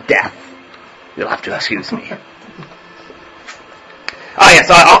blood and death. You'll have to excuse me. Yes,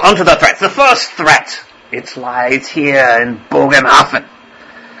 on to the threats. The first threat, it lies here in Bogenhafen.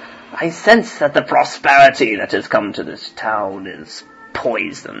 I sense that the prosperity that has come to this town is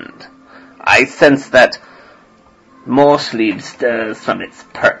poisoned. I sense that Morsleep stirs from its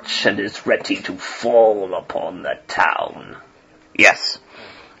perch and is ready to fall upon the town. Yes.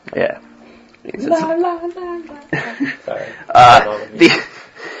 Yeah. Sorry.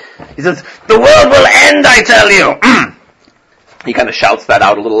 He says, the world will end, I tell you! He kind of shouts that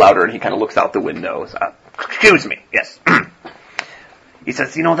out a little louder, and he kind of looks out the window. Excuse me, yes. He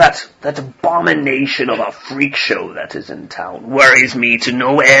says, that abomination of a freak show that is in town worries me to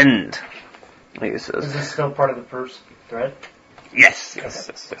no end. He says, is this still part of the first threat? Yes.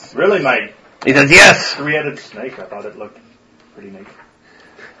 Really, mate? He says, yes. Three-headed snake, I thought it looked pretty neat.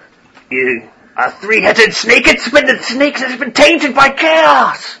 A three-headed snake? The snake has been tainted by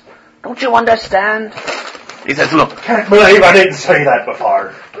chaos. Don't you understand? He says, look. Can't believe I didn't say that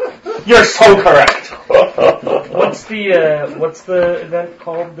before. You're so correct. What's the event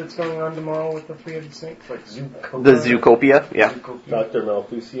called that's going on tomorrow with the three-headed snake? Like Zoocopia? The Zoocopia, yeah. Doctor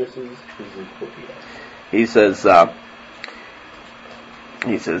Malthusius Zoocopia. He says,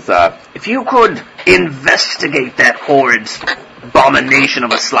 if you could investigate that horrid abomination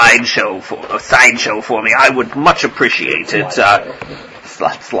of a sideshow for me, I would much appreciate it.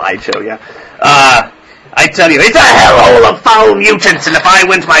 Slideshow, yeah. I tell you, it's a hellhole of foul mutants, and if I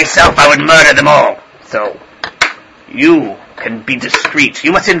went myself, I would murder them all. So, you can be discreet.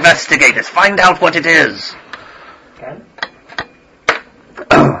 You must investigate it. Find out what it is. Okay.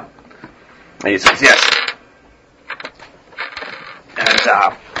 He says, yes.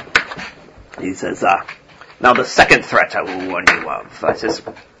 And, he says, now the second threat I will warn you of. I says,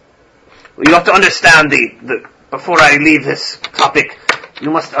 you have to understand before I leave this topic, you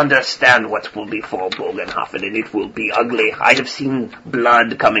must understand what will befall Bogenhafen, and it will be ugly. I have seen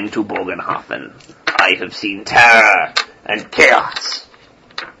blood coming to Bogenhafen. I have seen terror and chaos.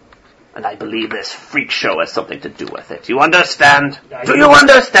 And I believe this freak show has something to do with it. You understand? Do you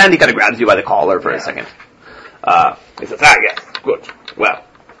understand? He kind of grabs you by the collar for a second. He says, yes, good. Well.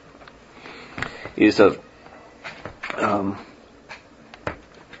 He says,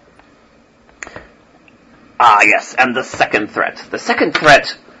 yes, and the second threat. The second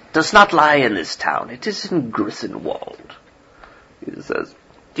threat does not lie in this town. It is in Grissenwald. He says,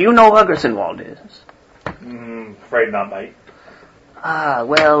 do you know where Grissenwald is? Afraid not, mate.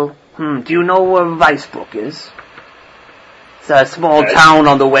 Do you know where Weisbrook is? It's a small town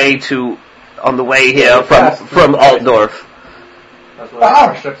on the way here from Altdorf. That's where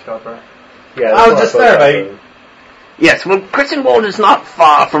our ship's got, right? Yeah, I was just there, mate. Yes, well, Grissenwald is not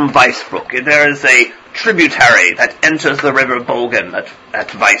far from Weisbrook. There is a tributary that enters the river Bogen at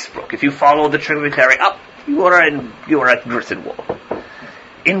Weisbrook. If you follow the tributary up, you are at Grissenwald.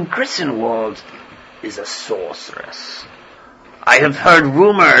 In Grissenwald is a sorceress. I have heard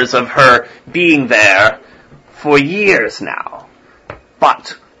rumors of her being there for years now.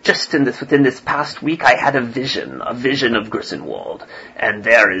 But just within this past week, I had a vision of Grissenwald, and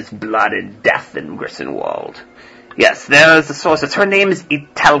there is blood and death in Grissenwald. Yes, there is a sorceress. Her name is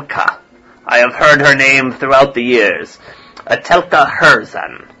Itelka. I have heard her name throughout the years. Itelka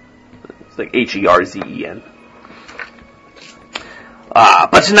Herzen. It's like Herzen.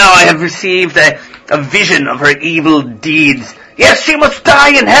 But now I have received a vision of her evil deeds. Yes, she must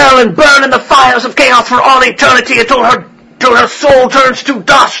die in hell and burn in the fires of chaos for all eternity until her soul turns to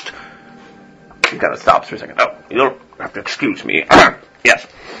dust. He kind of stops for a second. Oh, you'll have to excuse me. Yes.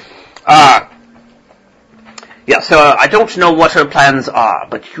 Yeah, so I don't know what her plans are,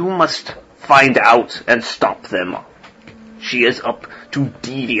 but you must find out and stop them. She is up to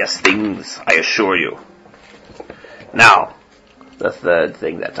devious things, I assure you. Now, the third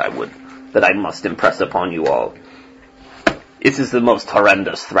thing that I must impress upon you all. This is the most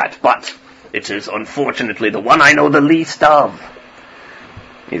horrendous threat, but it is unfortunately the one I know the least of.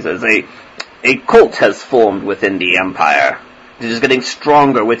 He says, a cult has formed within the Empire. It is getting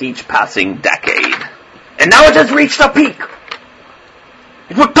stronger with each passing decade. And now it has reached a peak.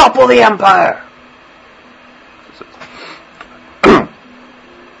 It will topple the Empire.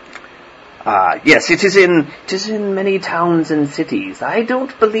 Yes, it is in many towns and cities. I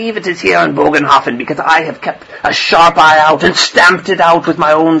don't believe it is here in Bogenhafen because I have kept a sharp eye out and stamped it out with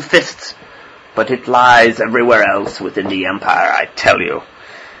my own fists. But it lies everywhere else within the Empire, I tell you.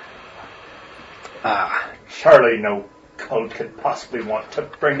 Surely no cult could possibly want to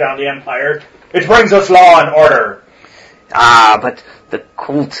bring down the Empire. It brings us law and order. But the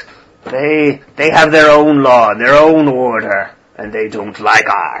cult, they have their own law and their own order, and they don't like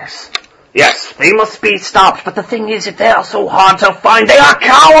ours. Yes, they must be stopped, but the thing is, if they are so hard to find, they are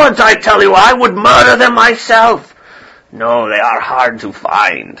cowards, I tell you. I would murder them myself. No, they are hard to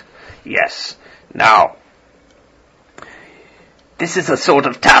find. Yes. Now, this is a sort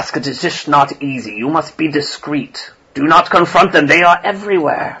of task that is just not easy. You must be discreet. Do not confront them. They are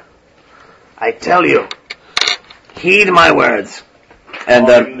everywhere. I tell you. Heed my words. And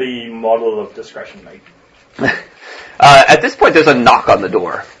the model of discretion, mate. At this point, there's a knock on the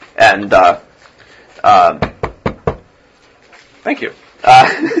door. And, thank you.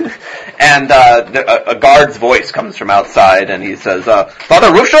 And a guard's voice comes from outside, and he says,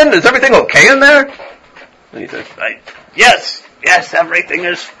 Father Rushan, is everything okay in there? And he says, yes, everything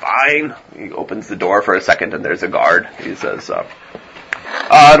is fine. He opens the door for a second, and there's a guard. He says,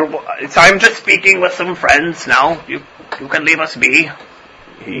 I'm just speaking with some friends now. You can leave us be.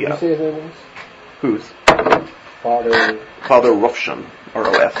 Did you say his name is? Whose? Father Rushan,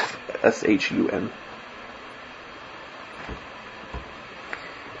 R-O-F-S-H-U-N.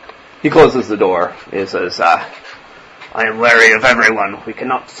 He closes the door. He says, I am wary of everyone. We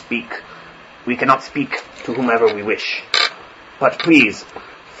cannot speak to whomever we wish. But please,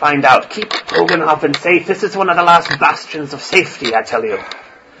 find out. Keep Bogenhofen safe. This is one of the last bastions of safety, I tell you.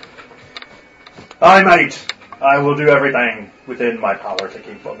 Aye, mate. I will do everything within my power to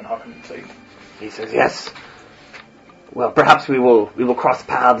keep Bogenhofen safe. He says, yes. Well, perhaps we will cross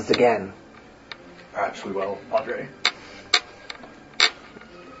paths again. Perhaps we will, Padre.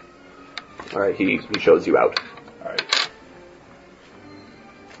 Alright, he shows you out. Alright.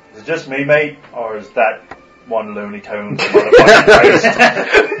 Is it just me, mate? Or is that one Looney Tunes or motherfucking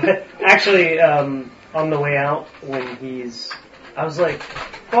Christ? Actually, on the way out, I was like,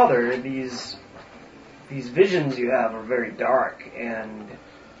 Father, these visions you have are very dark, and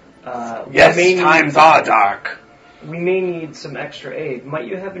yes, times are dark. We may need some extra aid. Might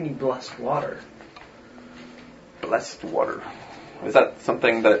you have any blessed water? Blessed water. Is that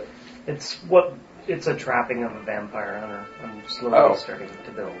something that... It's a trapping of a vampire hunter. I'm slowly starting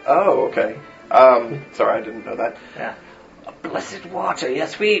to build. Oh, okay. Sorry, I didn't know that. Yeah. Blessed water,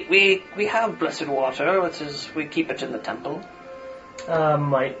 yes, we have blessed water, which is, we keep it in the temple.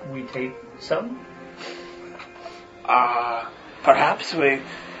 Might we take some? Perhaps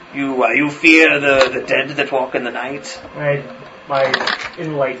you fear the dead that walk in the night? I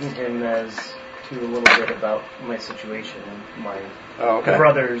enlightened him as to a little bit about my situation and my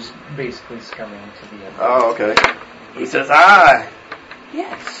brothers basically succumbing to the Empire. Oh, okay. He says,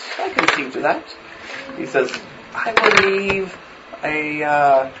 yes, I can see to that. He says, I will leave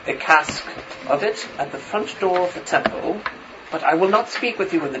a cask of it at the front door of the temple, but I will not speak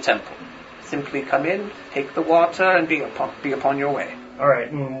with you in the temple. Simply come in, take the water, and be upon your way.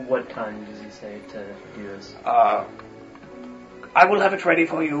 Alright, and what time does he say to do this? I will have it ready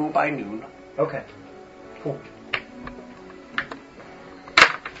for you by noon. Okay, cool.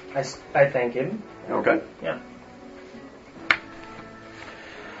 I thank him. Okay. Yeah.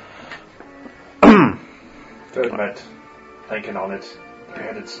 To admit, thinking on it,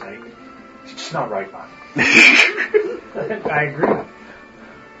 bearded snake. It's just not right, man. I agree.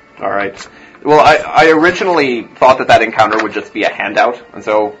 Alright. Well, I originally thought that encounter would just be a handout, and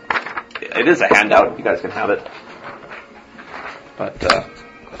so it is a handout. You guys can have it. But,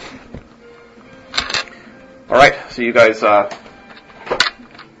 alright, so you guys,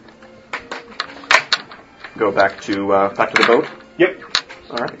 go back to the boat? Yep.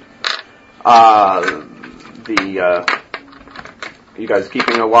 Alright. You guys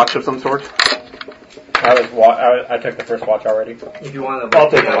keeping a watch of some sort? I took the first watch already. If you want to, I'll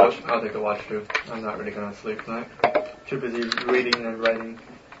take the watch. I'll take the watch too. I'm not really gonna sleep tonight. Too busy reading and writing.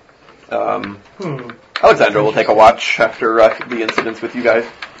 Alexandra will take a watch after the incidents with you guys.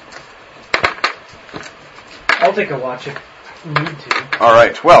 I'll take a watch if you need to.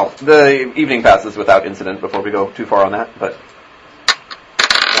 Alright, well, the evening passes without incident before we go too far on that, but...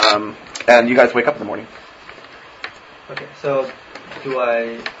 and you guys wake up in the morning. Okay, so do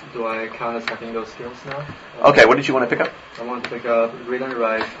I count as having those skills now? Okay, what did you want to pick up? I want to pick up read and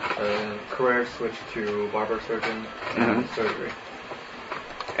write, career switch to barber surgeon, and surgery.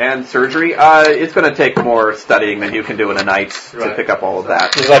 And surgery, it's going to take more studying than you can do in a night to pick up all of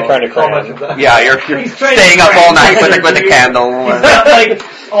that. He's like trying to cram. Yeah, you're staying up all night with a candle. He's got like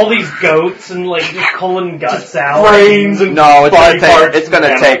all these goats and like just pulling guts out. Brains and no, it's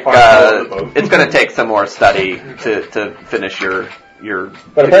going to take some more study to finish your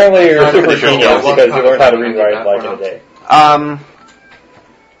But apparently you're super Additional genius skills. because you learned how to read and write like in a day.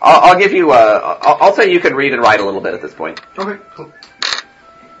 I'll give you. I'll say you can read and write a little bit at this point. Okay, cool.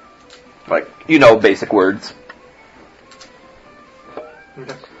 Like basic words.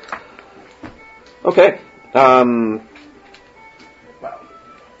 Okay. Okay. Wow.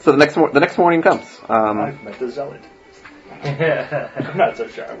 So the next morning comes. I've met the zealot. I'm not so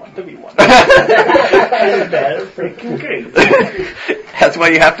sure I want to be one. That's freaking great. That's why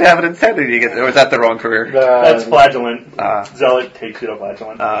you have to have an insanity to get. Or is that the wrong career? That's flagellant. Zealot takes you to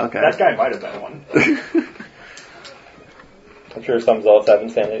flagellant. Okay. That guy might have been one. I'm sure some zealots have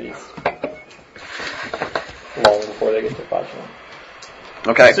insanities long before they get to flagellant.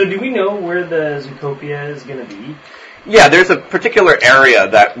 Okay. So do we know where the Zoocopia is going to be? Yeah, there's a particular area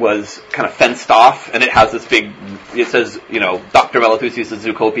that was kind of fenced off, and it has this big. It says, Doctor Malthusius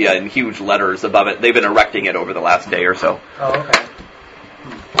Zoocopia in huge letters above it. They've been erecting it over the last day or so. Oh, okay.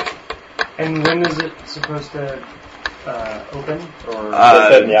 And when is it supposed to open? Or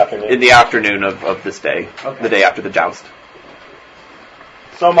in the afternoon. In the afternoon of this day, Okay. the day after the joust.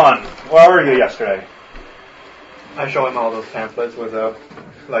 So, Mon, where were you yesterday? I show him all those pamphlets with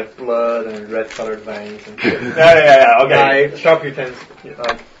like blood and red colored veins and shit. Yeah, okay. My sharp utensils.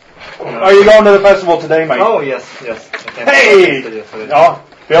 Are you going to the festival today, mate? Oh, yes. I can't Hey! yesterday. Oh,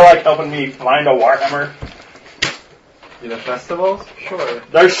 feel like helping me find a Warhammer? You know festivals? Sure.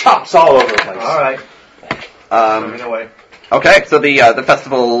 There's shops all over the place. Alright. Send me away. Okay, so the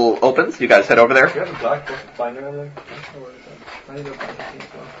festival opens. You guys head over there. Do you have a black book binder over there? I need a binder as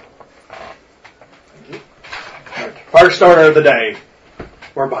well. First order of the day.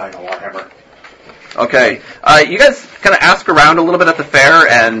 We're buying a Warhammer. Okay, you guys kind of ask around a little bit at the fair,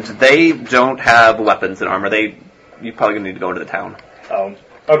 and they don't have weapons and armor. You probably gonna need to go into the town. Oh,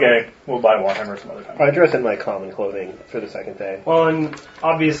 okay. We'll buy Warhammer some other time. I dress in my common clothing for the second day. Well, and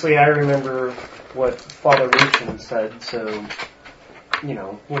obviously I remember what Father Lucian said, so,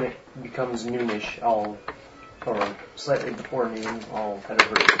 when it becomes noonish, or slightly before noon, I'll head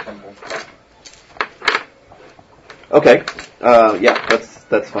over to the temple. Okay, yeah,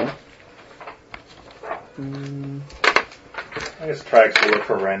 that's fine. I guess Trax will look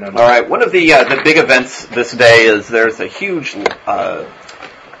for random. All right. One of the big events this day is there's a huge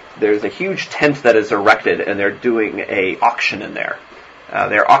tent that is erected, and they're doing a auction in there.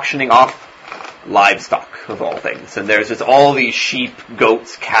 They're auctioning off livestock of all things, and there's just all these sheep,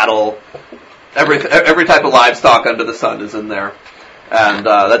 goats, cattle, every type of livestock under the sun is in there, and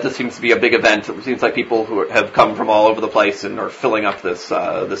that just seems to be a big event. It seems like people who have come from all over the place and are filling up this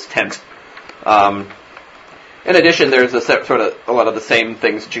tent. In addition, there's a lot of the same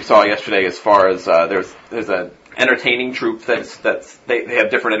things that you saw yesterday, as far as there's an entertaining troupe they have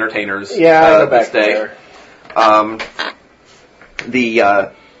different entertainers this day.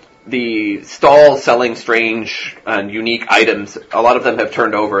 The stalls selling strange and unique items, a lot of them have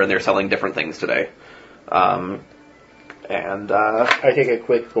turned over and they're selling different things today. I take a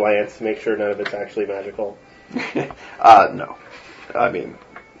quick glance to make sure none of it's actually magical. No, I mean.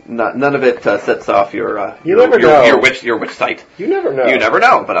 None of it sets off your witch sight. You never know. You never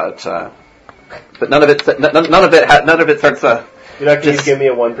know, but none of it starts. You'd actually give me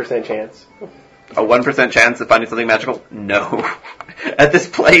a 1% chance. A 1% chance of finding something magical? No. At this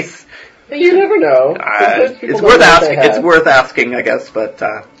place, you never know. It's worth asking. It's worth asking, I guess, but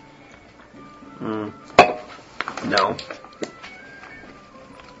no.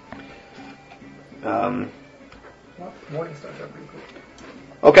 Morning starts are pretty cool.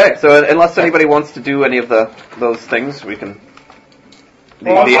 Okay, so unless anybody wants to do any of those things, we can. The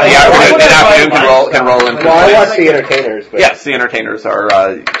afternoon can roll in. Well, I watch the entertainers. But yes, the entertainers are.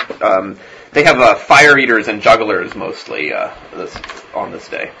 They have fire eaters and jugglers mostly on this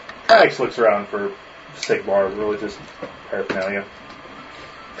day. Trax looks around for Sigmar religious paraphernalia.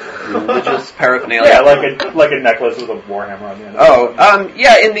 Religious paraphernalia. Yeah, like a necklace with a warhammer on the end.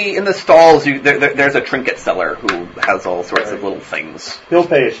 Yeah. In the stalls, there's a trinket seller who has all sorts of little things. He'll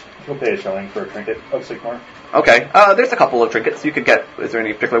pay a shilling for a trinket of Sigmar. Okay. There's a couple of trinkets you could get. Is there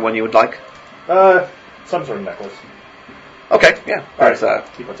any particular one you would like? Some sort of necklace. Okay. Yeah. All right.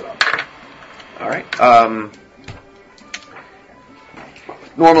 He puts it on. All right.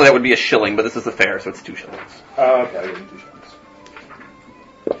 Normally that would be a shilling, but this is a fair, so it's 2 shillings. Okay, I'll give him 2 shillings.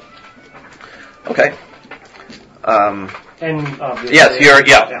 Okay. And obviously,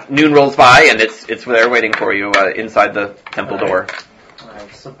 yes, noon rolls by, and it's there waiting for you inside the temple door. I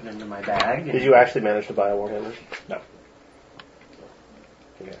slip it into my bag. Did you actually manage to buy a warhammer? No.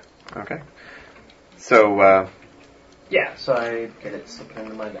 Yeah. Okay. So. So I get it slipped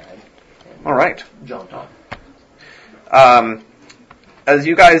into my bag. All right. Jaunt off. as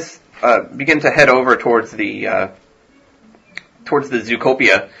you guys begin to head over towards the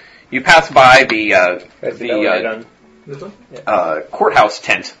Zoocopia, you pass by the courthouse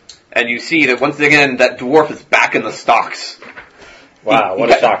tent, and you see that once again that dwarf is back in the stocks. Wow, what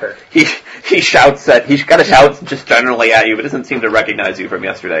a shocker! He shouts at he's got to shout just generally at you, but doesn't seem to recognize you from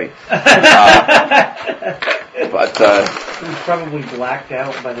yesterday. But he's probably blacked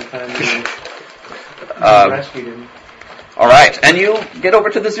out by the time you rescued him. All right, and you get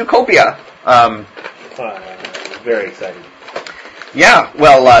over to the Zoocopia. Very excited. Yeah,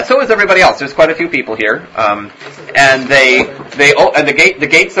 well, so is everybody else. There's quite a few people here, and the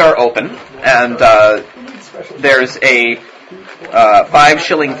gates are open, and there's a 5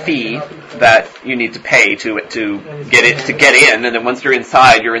 shilling fee that you need to pay to get in, and then once you're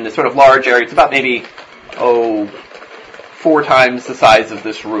inside, you're in this sort of large area. It's about maybe 4 times the size of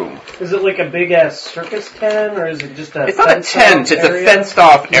this room. Is it like a big ass circus tent, or is it just a? It's not a tent. It's a fenced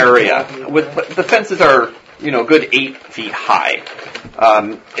off area. The fences are good 8 feet high.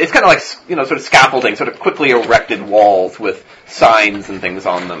 It's kind of like sort of scaffolding, sort of quickly erected walls with signs and things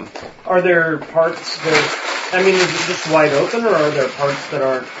on them. Are there parts that? I mean, is it just wide open, or are there parts that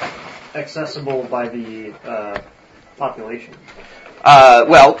aren't accessible by the population?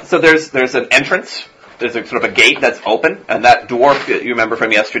 Well, so there's an entrance. There's a sort of a gate that's open, and that dwarf that you remember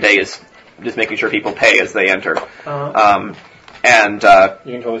from yesterday is just making sure people pay as they enter. You can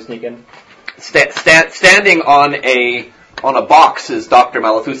totally sneak in. Standing on a box is Doctor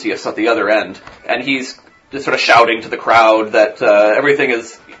Malthusius at the other end, and he's just sort of shouting to the crowd that everything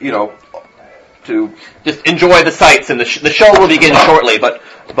is, to just enjoy the sights, and the show will begin shortly, but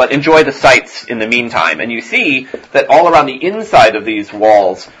enjoy the sights in the meantime. And you see that all around the inside of these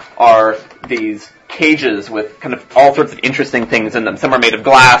walls are these cages with kind of all sorts of interesting things in them. Some are made of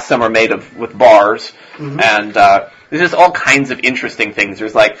glass, some are made with bars, and there's just all kinds of interesting things.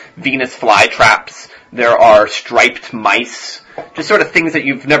 There's like Venus flytraps, there are striped mice, just sort of things that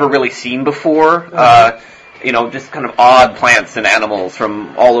you've never really seen before. Just kind of odd plants and animals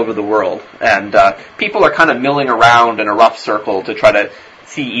from all over the world. And people are kind of milling around in a rough circle to try to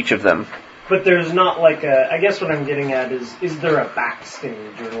see each of them. But there's not like I guess what I'm getting at is there a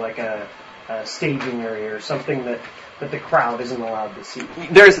backstage or like a staging area or something that the crowd isn't allowed to see?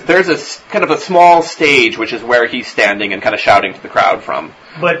 There's a kind of a small stage, which is where he's standing and kind of shouting to the crowd from.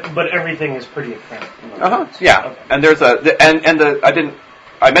 But everything is pretty apparent. Yeah. Okay. And there's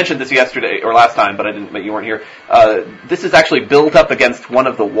I mentioned this yesterday or last time, but you weren't here. This is actually built up against one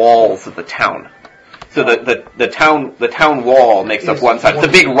of the walls of the town. So the town wall makes up one side. It's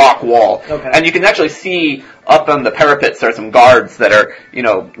a big rock wall, and you can actually see up on the parapets there are some guards that are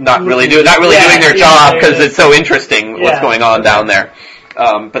not really doing their job because it's so interesting what's going on down there.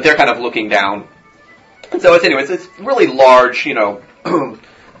 But they're kind of looking down. And so it's really large,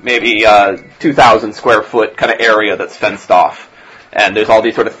 maybe 2,000 square foot kind of area that's fenced off. And there's all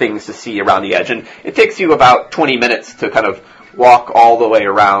these sort of things to see around the edge. And it takes you about 20 minutes to kind of walk all the way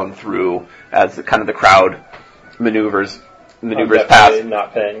around through as kind of the crowd maneuvers past.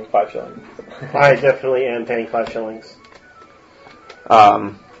 Not paying 5 shillings. I definitely am paying 5 shillings.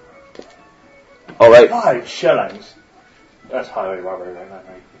 All right. 5 shillings? That's highway robbery, right?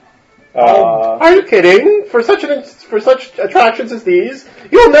 Are you kidding? For such attractions as these,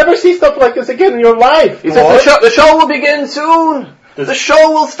 you'll never see stuff like this again in your life. He says the show will begin soon. The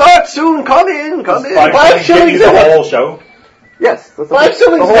show will start soon. Come in. 5 shillings the whole show. Yes, 5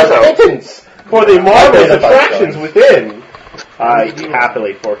 shillings is admittance for the marvelous attractions within. I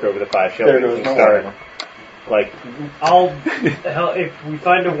happily fork over the 5 shillings and start. If we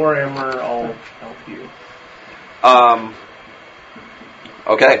find a warhammer, I'll help you.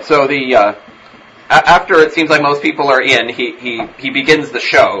 Okay, so after it seems like most people are in, he begins the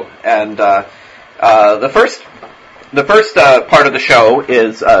show, and the first part of the show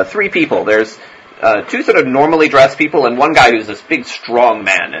is 3 people. There's 2 sort of normally dressed people and one guy who's this big strong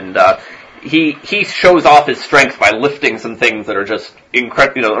man, and he shows off his strength by lifting some things that are just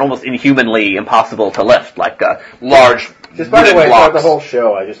almost inhumanly impossible to lift, like large just by the way, blocks. throughout the whole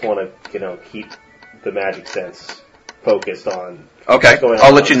show, I just want to keep the magic sense focused on. Okay,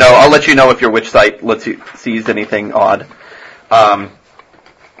 I'll let you know. I'll let you know if your witch sight sees anything odd.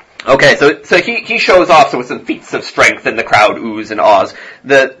 Okay, so he shows off with some feats of strength, and the crowd oohs and ahs.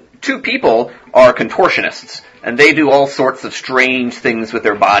 The 2 people are contortionists, and they do all sorts of strange things with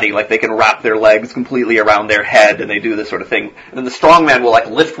their body, like they can wrap their legs completely around their head, and they do this sort of thing. And then the strong man will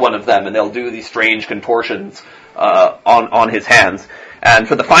lift one of them, and they'll do these strange contortions on his hands. And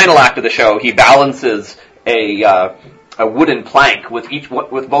for the final act of the show, he balances a a wooden plank with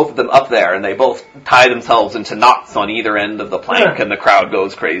both of them up there, and they both tie themselves into knots on either end of the plank, and the crowd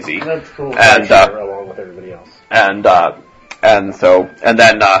goes crazy. That's cool. And along with everybody else. And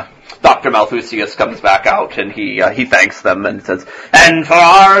then Doctor Malthusius comes back out, and he thanks them and says, "And for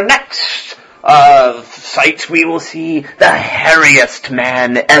our next sight, we will see the hairiest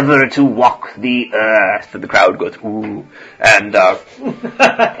man ever to walk the earth." And the crowd goes, "Ooh!" And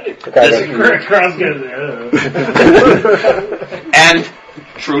and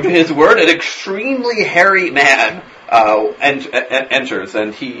true to his word, an extremely hairy man enters,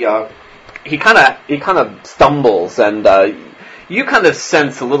 and he kind of stumbles, and you kind of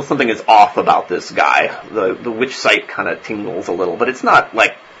sense a little something is off about this guy. The witch sight kind of tingles a little, but it's not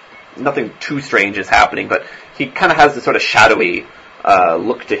like nothing too strange is happening. But he kind of has this sort of shadowy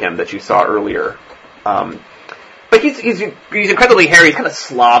look to him that you saw earlier. But he's incredibly hairy. He's kind of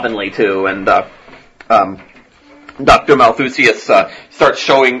slovenly too, and Doctor Malthusius starts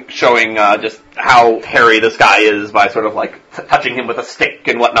showing just how hairy this guy is by sort of like touching him with a stick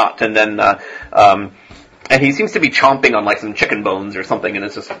and whatnot, and then and he seems to be chomping on like some chicken bones or something, and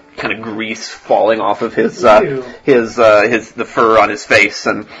it's just kind of grease falling off of his the fur on his face,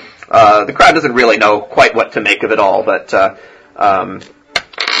 and the crowd doesn't really know quite what to make of it all, but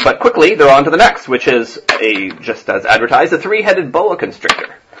quickly they're on to the next, which is just as advertised, a 3-headed boa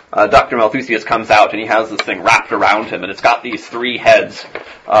constrictor. Dr. Malthusius comes out, and he has this thing wrapped around him, and it's got these 3 heads.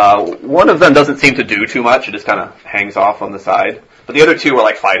 One of them doesn't seem to do too much; it just kind of hangs off on the side. But the other 2 are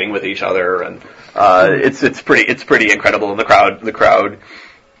like fighting with each other, and it's pretty incredible. And the crowd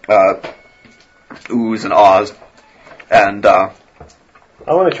oohs and ahs, and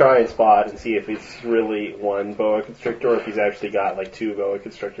I want to try and spot and see if it's really one boa constrictor, or if he's actually got like 2 boa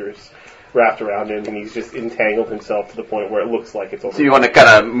constrictors wrapped around him, and he's just entangled himself to the point where it looks like it's over. So you want to kind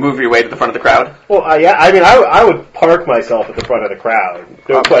of move your way to the front of the crowd? Well, yeah, I mean, I would park myself at the front of the crowd.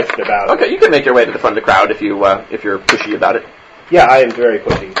 No question about it. Okay, you can make your way to the front of the crowd if you're pushy about it. Yeah, I am very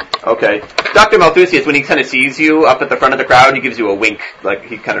pushy. Okay. Dr. Malthusius, when he kind of sees you up at the front of the crowd, he gives you a wink, like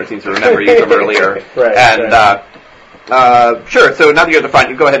he kind of seems to remember you from earlier. Right. And, sure, so now that you're at the front,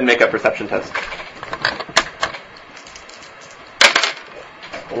 you go ahead and make a perception test.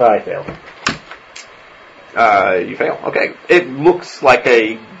 I fail. You fail. Okay. It looks like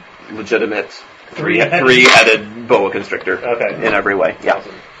a legitimate three-headed boa constrictor. Okay. In every way. Yeah.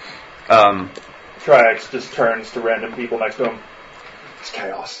 Triax just turns to random people next to him. It's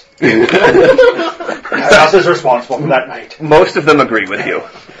chaos. Chaos is responsible for that night. Most of them agree with you.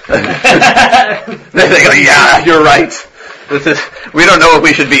 They go, yeah, you're right. We don't know if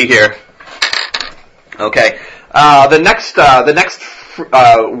we should be here. Okay. The next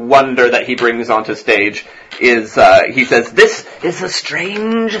wonder that he brings onto stage is, he says, "This is the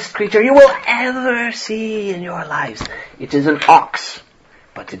strangest creature you will ever see in your lives. It is an ox,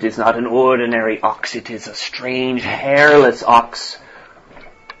 but it is not an ordinary ox. It is a strange, hairless ox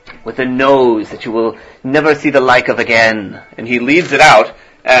with a nose that you will never see the like of again." And he leads it out,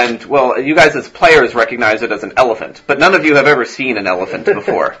 and, well, you guys as players recognize it as an elephant, but none of you have ever seen an elephant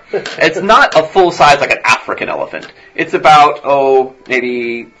before. It's not a full size like an African elephant. It's about,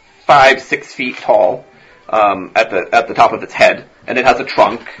 maybe 5-6 feet tall, at the top of its head, and it has a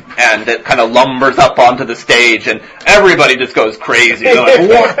trunk, and it kind of lumbers up onto the stage, and everybody just goes crazy. They're like,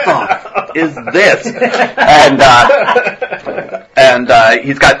 what the is this? And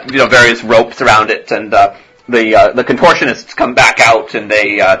he's got, various ropes around it, and the contortionists come back out, and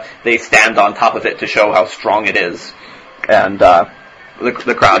they stand on top of it to show how strong it is, and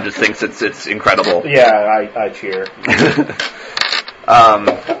the crowd just thinks it's incredible. Yeah, I cheer.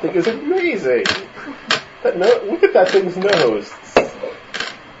 That thing is amazing. Look at that thing's nose.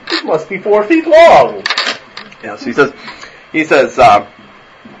 It must be 4 feet long. Yeah, so he says,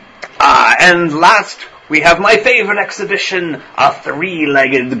 and last we have my favorite exhibition, a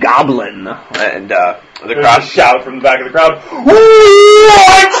 3-legged goblin. And the crowd shout from the back of the crowd,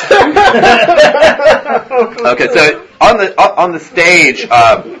 "What?" Okay, so on the stage,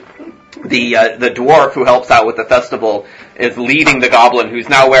 the dwarf who helps out with the festival is leading the goblin, who's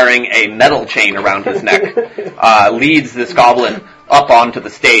now wearing a metal chain around his neck, leads this goblin up onto the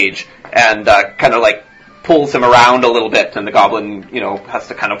stage, and kind of like pulls him around a little bit, and the goblin, has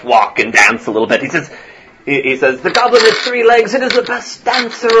to kind of walk and dance a little bit. He says, "The goblin has 3 legs. It is the best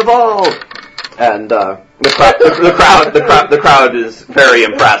dancer of all." And the crowd is very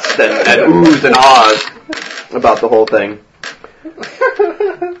impressed and oohs and ahs about the whole thing.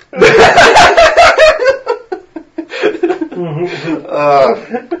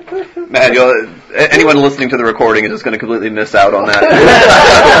 Man, anyone listening to the recording is just going to completely miss out on that.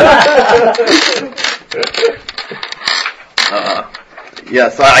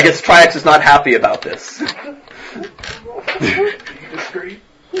 Yes, I guess Triax is not happy about this. Discreet.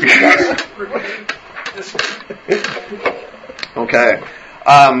 Okay.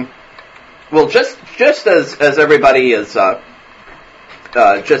 Well, just as everybody is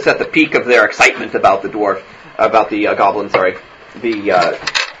just at the peak of their excitement about the goblin. Sorry,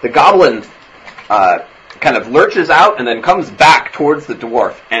 the goblin kind of lurches out and then comes back towards the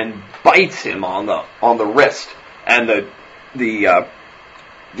dwarf and bites him on the wrist, and the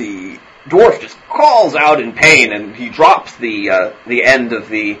dwarf just calls out in pain, and he drops the end of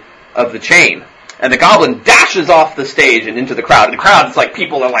the chain. And the goblin dashes off the stage and into the crowd. And the crowd is like,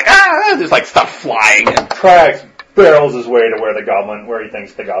 people are like, ah! There's like stuff flying. And Trax barrels his way to where he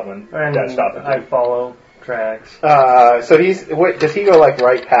thinks the goblin And dashed off. I follow tracks. So does he go like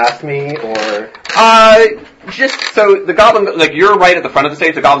right past me, or? Just so the goblin, like you're right at the front of the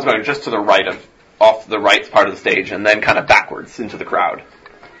stage, the goblin's going just to the right off the right part of the stage, and then kind of backwards into the crowd.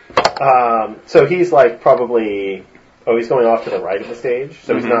 So he's like probably. Oh, he's going off to the right of the stage,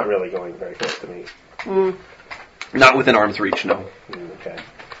 so he's not really going very close to me. Not within arm's reach, no. Okay.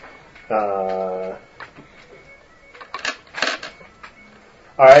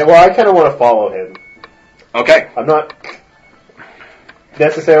 Alright, well, I kind of want to follow him. Okay. I'm not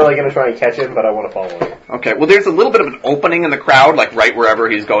necessarily going to try and catch him, but I want to follow him. Okay, well, there's a little bit of an opening in the crowd, like right wherever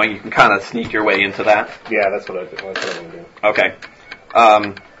he's going. You can kind of sneak your way into that. Yeah, that's what I want to do. Okay.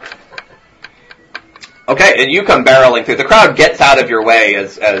 Okay, and you come barreling through. The crowd gets out of your way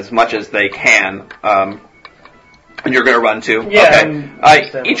as much as they can. And you're going to run too? Yeah.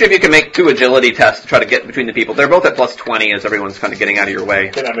 Okay. Each of you can make 2 agility tests to try to get between the people. They're both at plus 20 as everyone's kind of getting out of your way.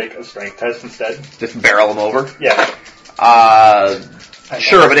 Can I make a strength test instead? Just barrel them over? Yeah.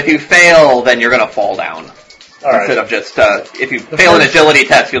 Sure, but if you fail, then you're going to fall down. All right. Instead of just, if you fail an agility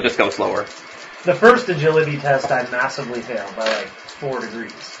test, you'll just go slower. The first agility test I massively failed by like 4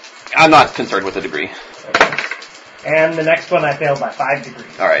 degrees. I'm not concerned with the degree. Okay. And the next one I failed by 5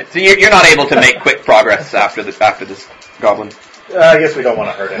 degrees. Alright, so you're not able to make quick progress after this goblin. I guess we don't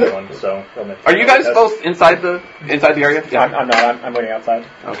want to hurt anyone, so... Are you guys both inside the area? Yeah. I'm not. I'm waiting outside.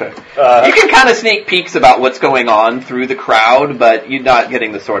 Okay. You can kind of sneak peeks about what's going on through the crowd, but you're not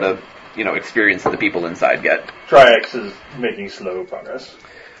getting the sort of, experience that the people inside get. Triax is making slow progress.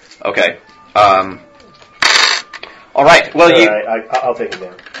 Okay. Alright, well I'll take it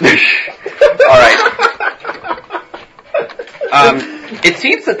down. Alright. It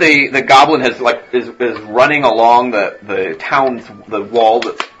seems that the goblin is running along the wall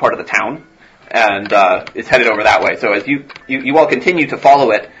that's part of the town, and is headed over that way. So as you all continue to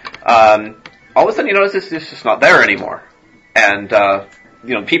follow it, all of a sudden you notice it's just not there anymore, and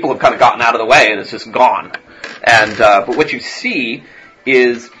people have kind of gotten out of the way, and it's just gone. And but what you see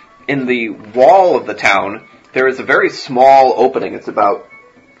is in the wall of the town there is a very small opening. It's about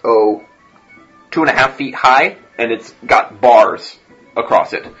 2.5 feet high. And it's got bars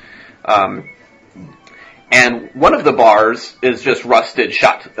across it. And one of the bars is just rusted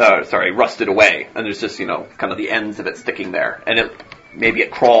away. And there's just, kind of the ends of it sticking there. And maybe it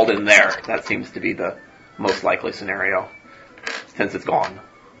crawled in there. That seems to be the most likely scenario, since it's gone.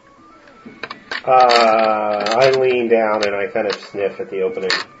 I lean down and I kind of sniff at the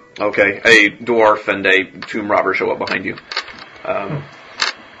opening. Okay, a dwarf and a tomb robber show up behind you.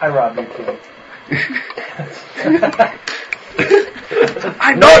 I robbed you too.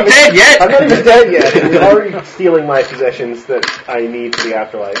 I'm not dead yet! I'm not even dead yet. You're already stealing my possessions that I need for the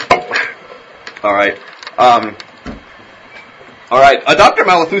afterlife. Alright. Alright, Doctor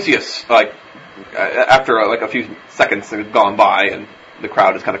Malthusius, after a few seconds have gone by and the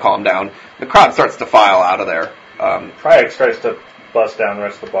crowd has kind of calmed down, the crowd starts to file out of there. Triax tries to bust down the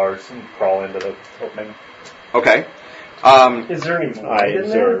rest of the bars and crawl into the opening. Okay. Is there any light I in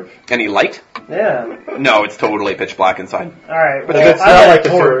observe. Any light? there? Yeah. No, it's totally pitch black inside. Alright, But well, if it I smells light like a the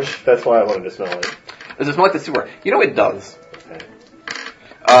torch. sewer, that's why I wanted to smell it. Does it smell like the sewer? It does. Okay.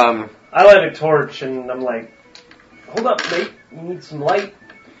 I light a torch and I'm like, hold up, mate, you need some light.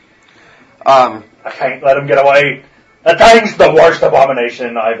 I can't let him get away. That thing's the worst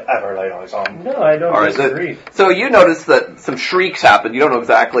abomination I've ever laid eyes on. No, I don't disagree. So you notice that some shrieks happened. You don't know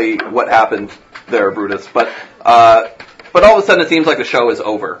exactly what happened there, Brutus, but all of a sudden it seems like the show is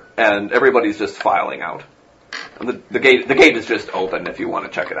over and everybody's just filing out. And the gate is just open if you want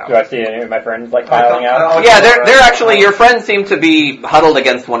to check it out. Do I see any of my friends filing out? Yeah, they're actually, your friends seem to be huddled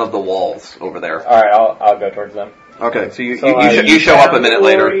against one of the walls over there. Alright, I'll go towards them. Okay, so you show up a minute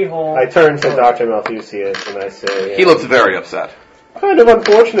later. I turn to Dr. Malthusius and I say... He looks very upset. Kind of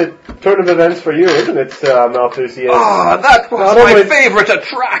unfortunate turn of events for you, isn't it, Malthusius? Ah, that was my favorite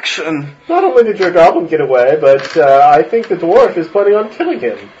attraction. Not only did your goblin get away, but I think the dwarf is planning on killing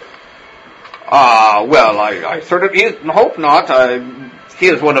him. Well, I certainly hope not. He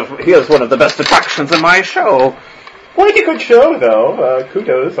is one of the best attractions in my show. Quite a good show, though.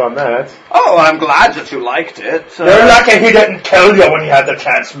 Kudos on that. Oh, I'm glad that you liked it. You're lucky he didn't kill you when he had the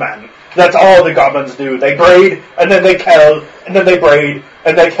chance, man. That's all the goblins do. They breed, and then they kill, and then they breed,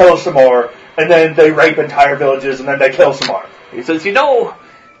 and they kill some more, and then they rape entire villages, and then they kill some more. He says, you know...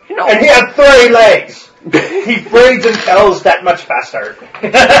 And he had 3 legs! He breeds and kills that much faster.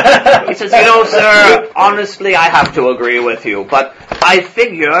 He says, sir, honestly, I have to agree with you, but I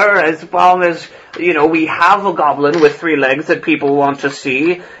figure as long as, we have a goblin with 3 legs that people want to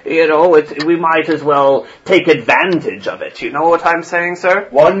see, we might as well take advantage of it. You know what I'm saying, sir?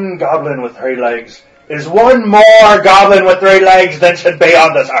 1 goblin with 3 legs is 1 more goblin with 3 legs than should be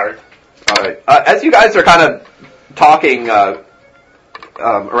on this earth. Alright, as you guys are kind of talking,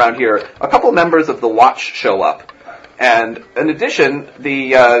 around here, a couple members of the watch show up, and in addition,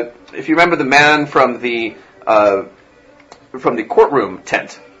 if you remember the man from the courtroom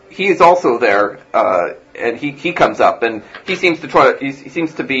tent, he is also there, and he comes up, and he seems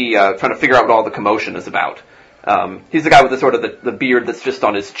to be trying to figure out what all the commotion is about. He's the guy with the sort of the beard that's just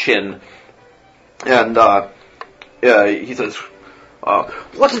on his chin, and he says,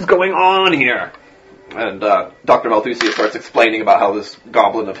 "What is going on here?" And Dr. Malthusius starts explaining about how this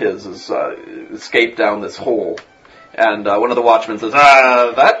goblin of his has escaped down this hole. And one of the watchmen says,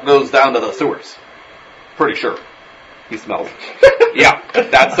 that goes down to the sewers. Pretty sure. He smells. Yeah,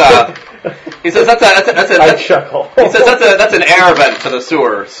 that's, he says I chuckle. He says that's an air vent to the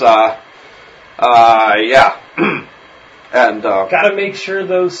sewers. Yeah. And, gotta make sure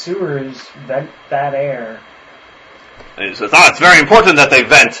those sewers vent that air. And he says, it's very important that they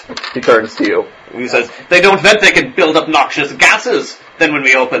vent. He turns to you. He says, they don't vent, they can build up noxious gases. Then when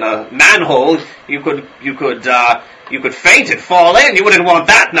we open a manhole, you could faint and fall in. You wouldn't want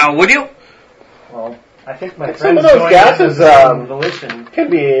that now, would you? Well, I think my some of those gases can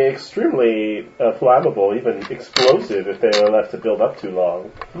be extremely flammable, even explosive, if they are left to build up too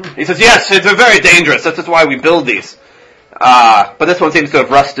long. He says, yes, it's very dangerous. That's why we build these. But this one seems to have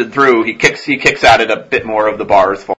rusted through. He kicks at it a bit more of the bars.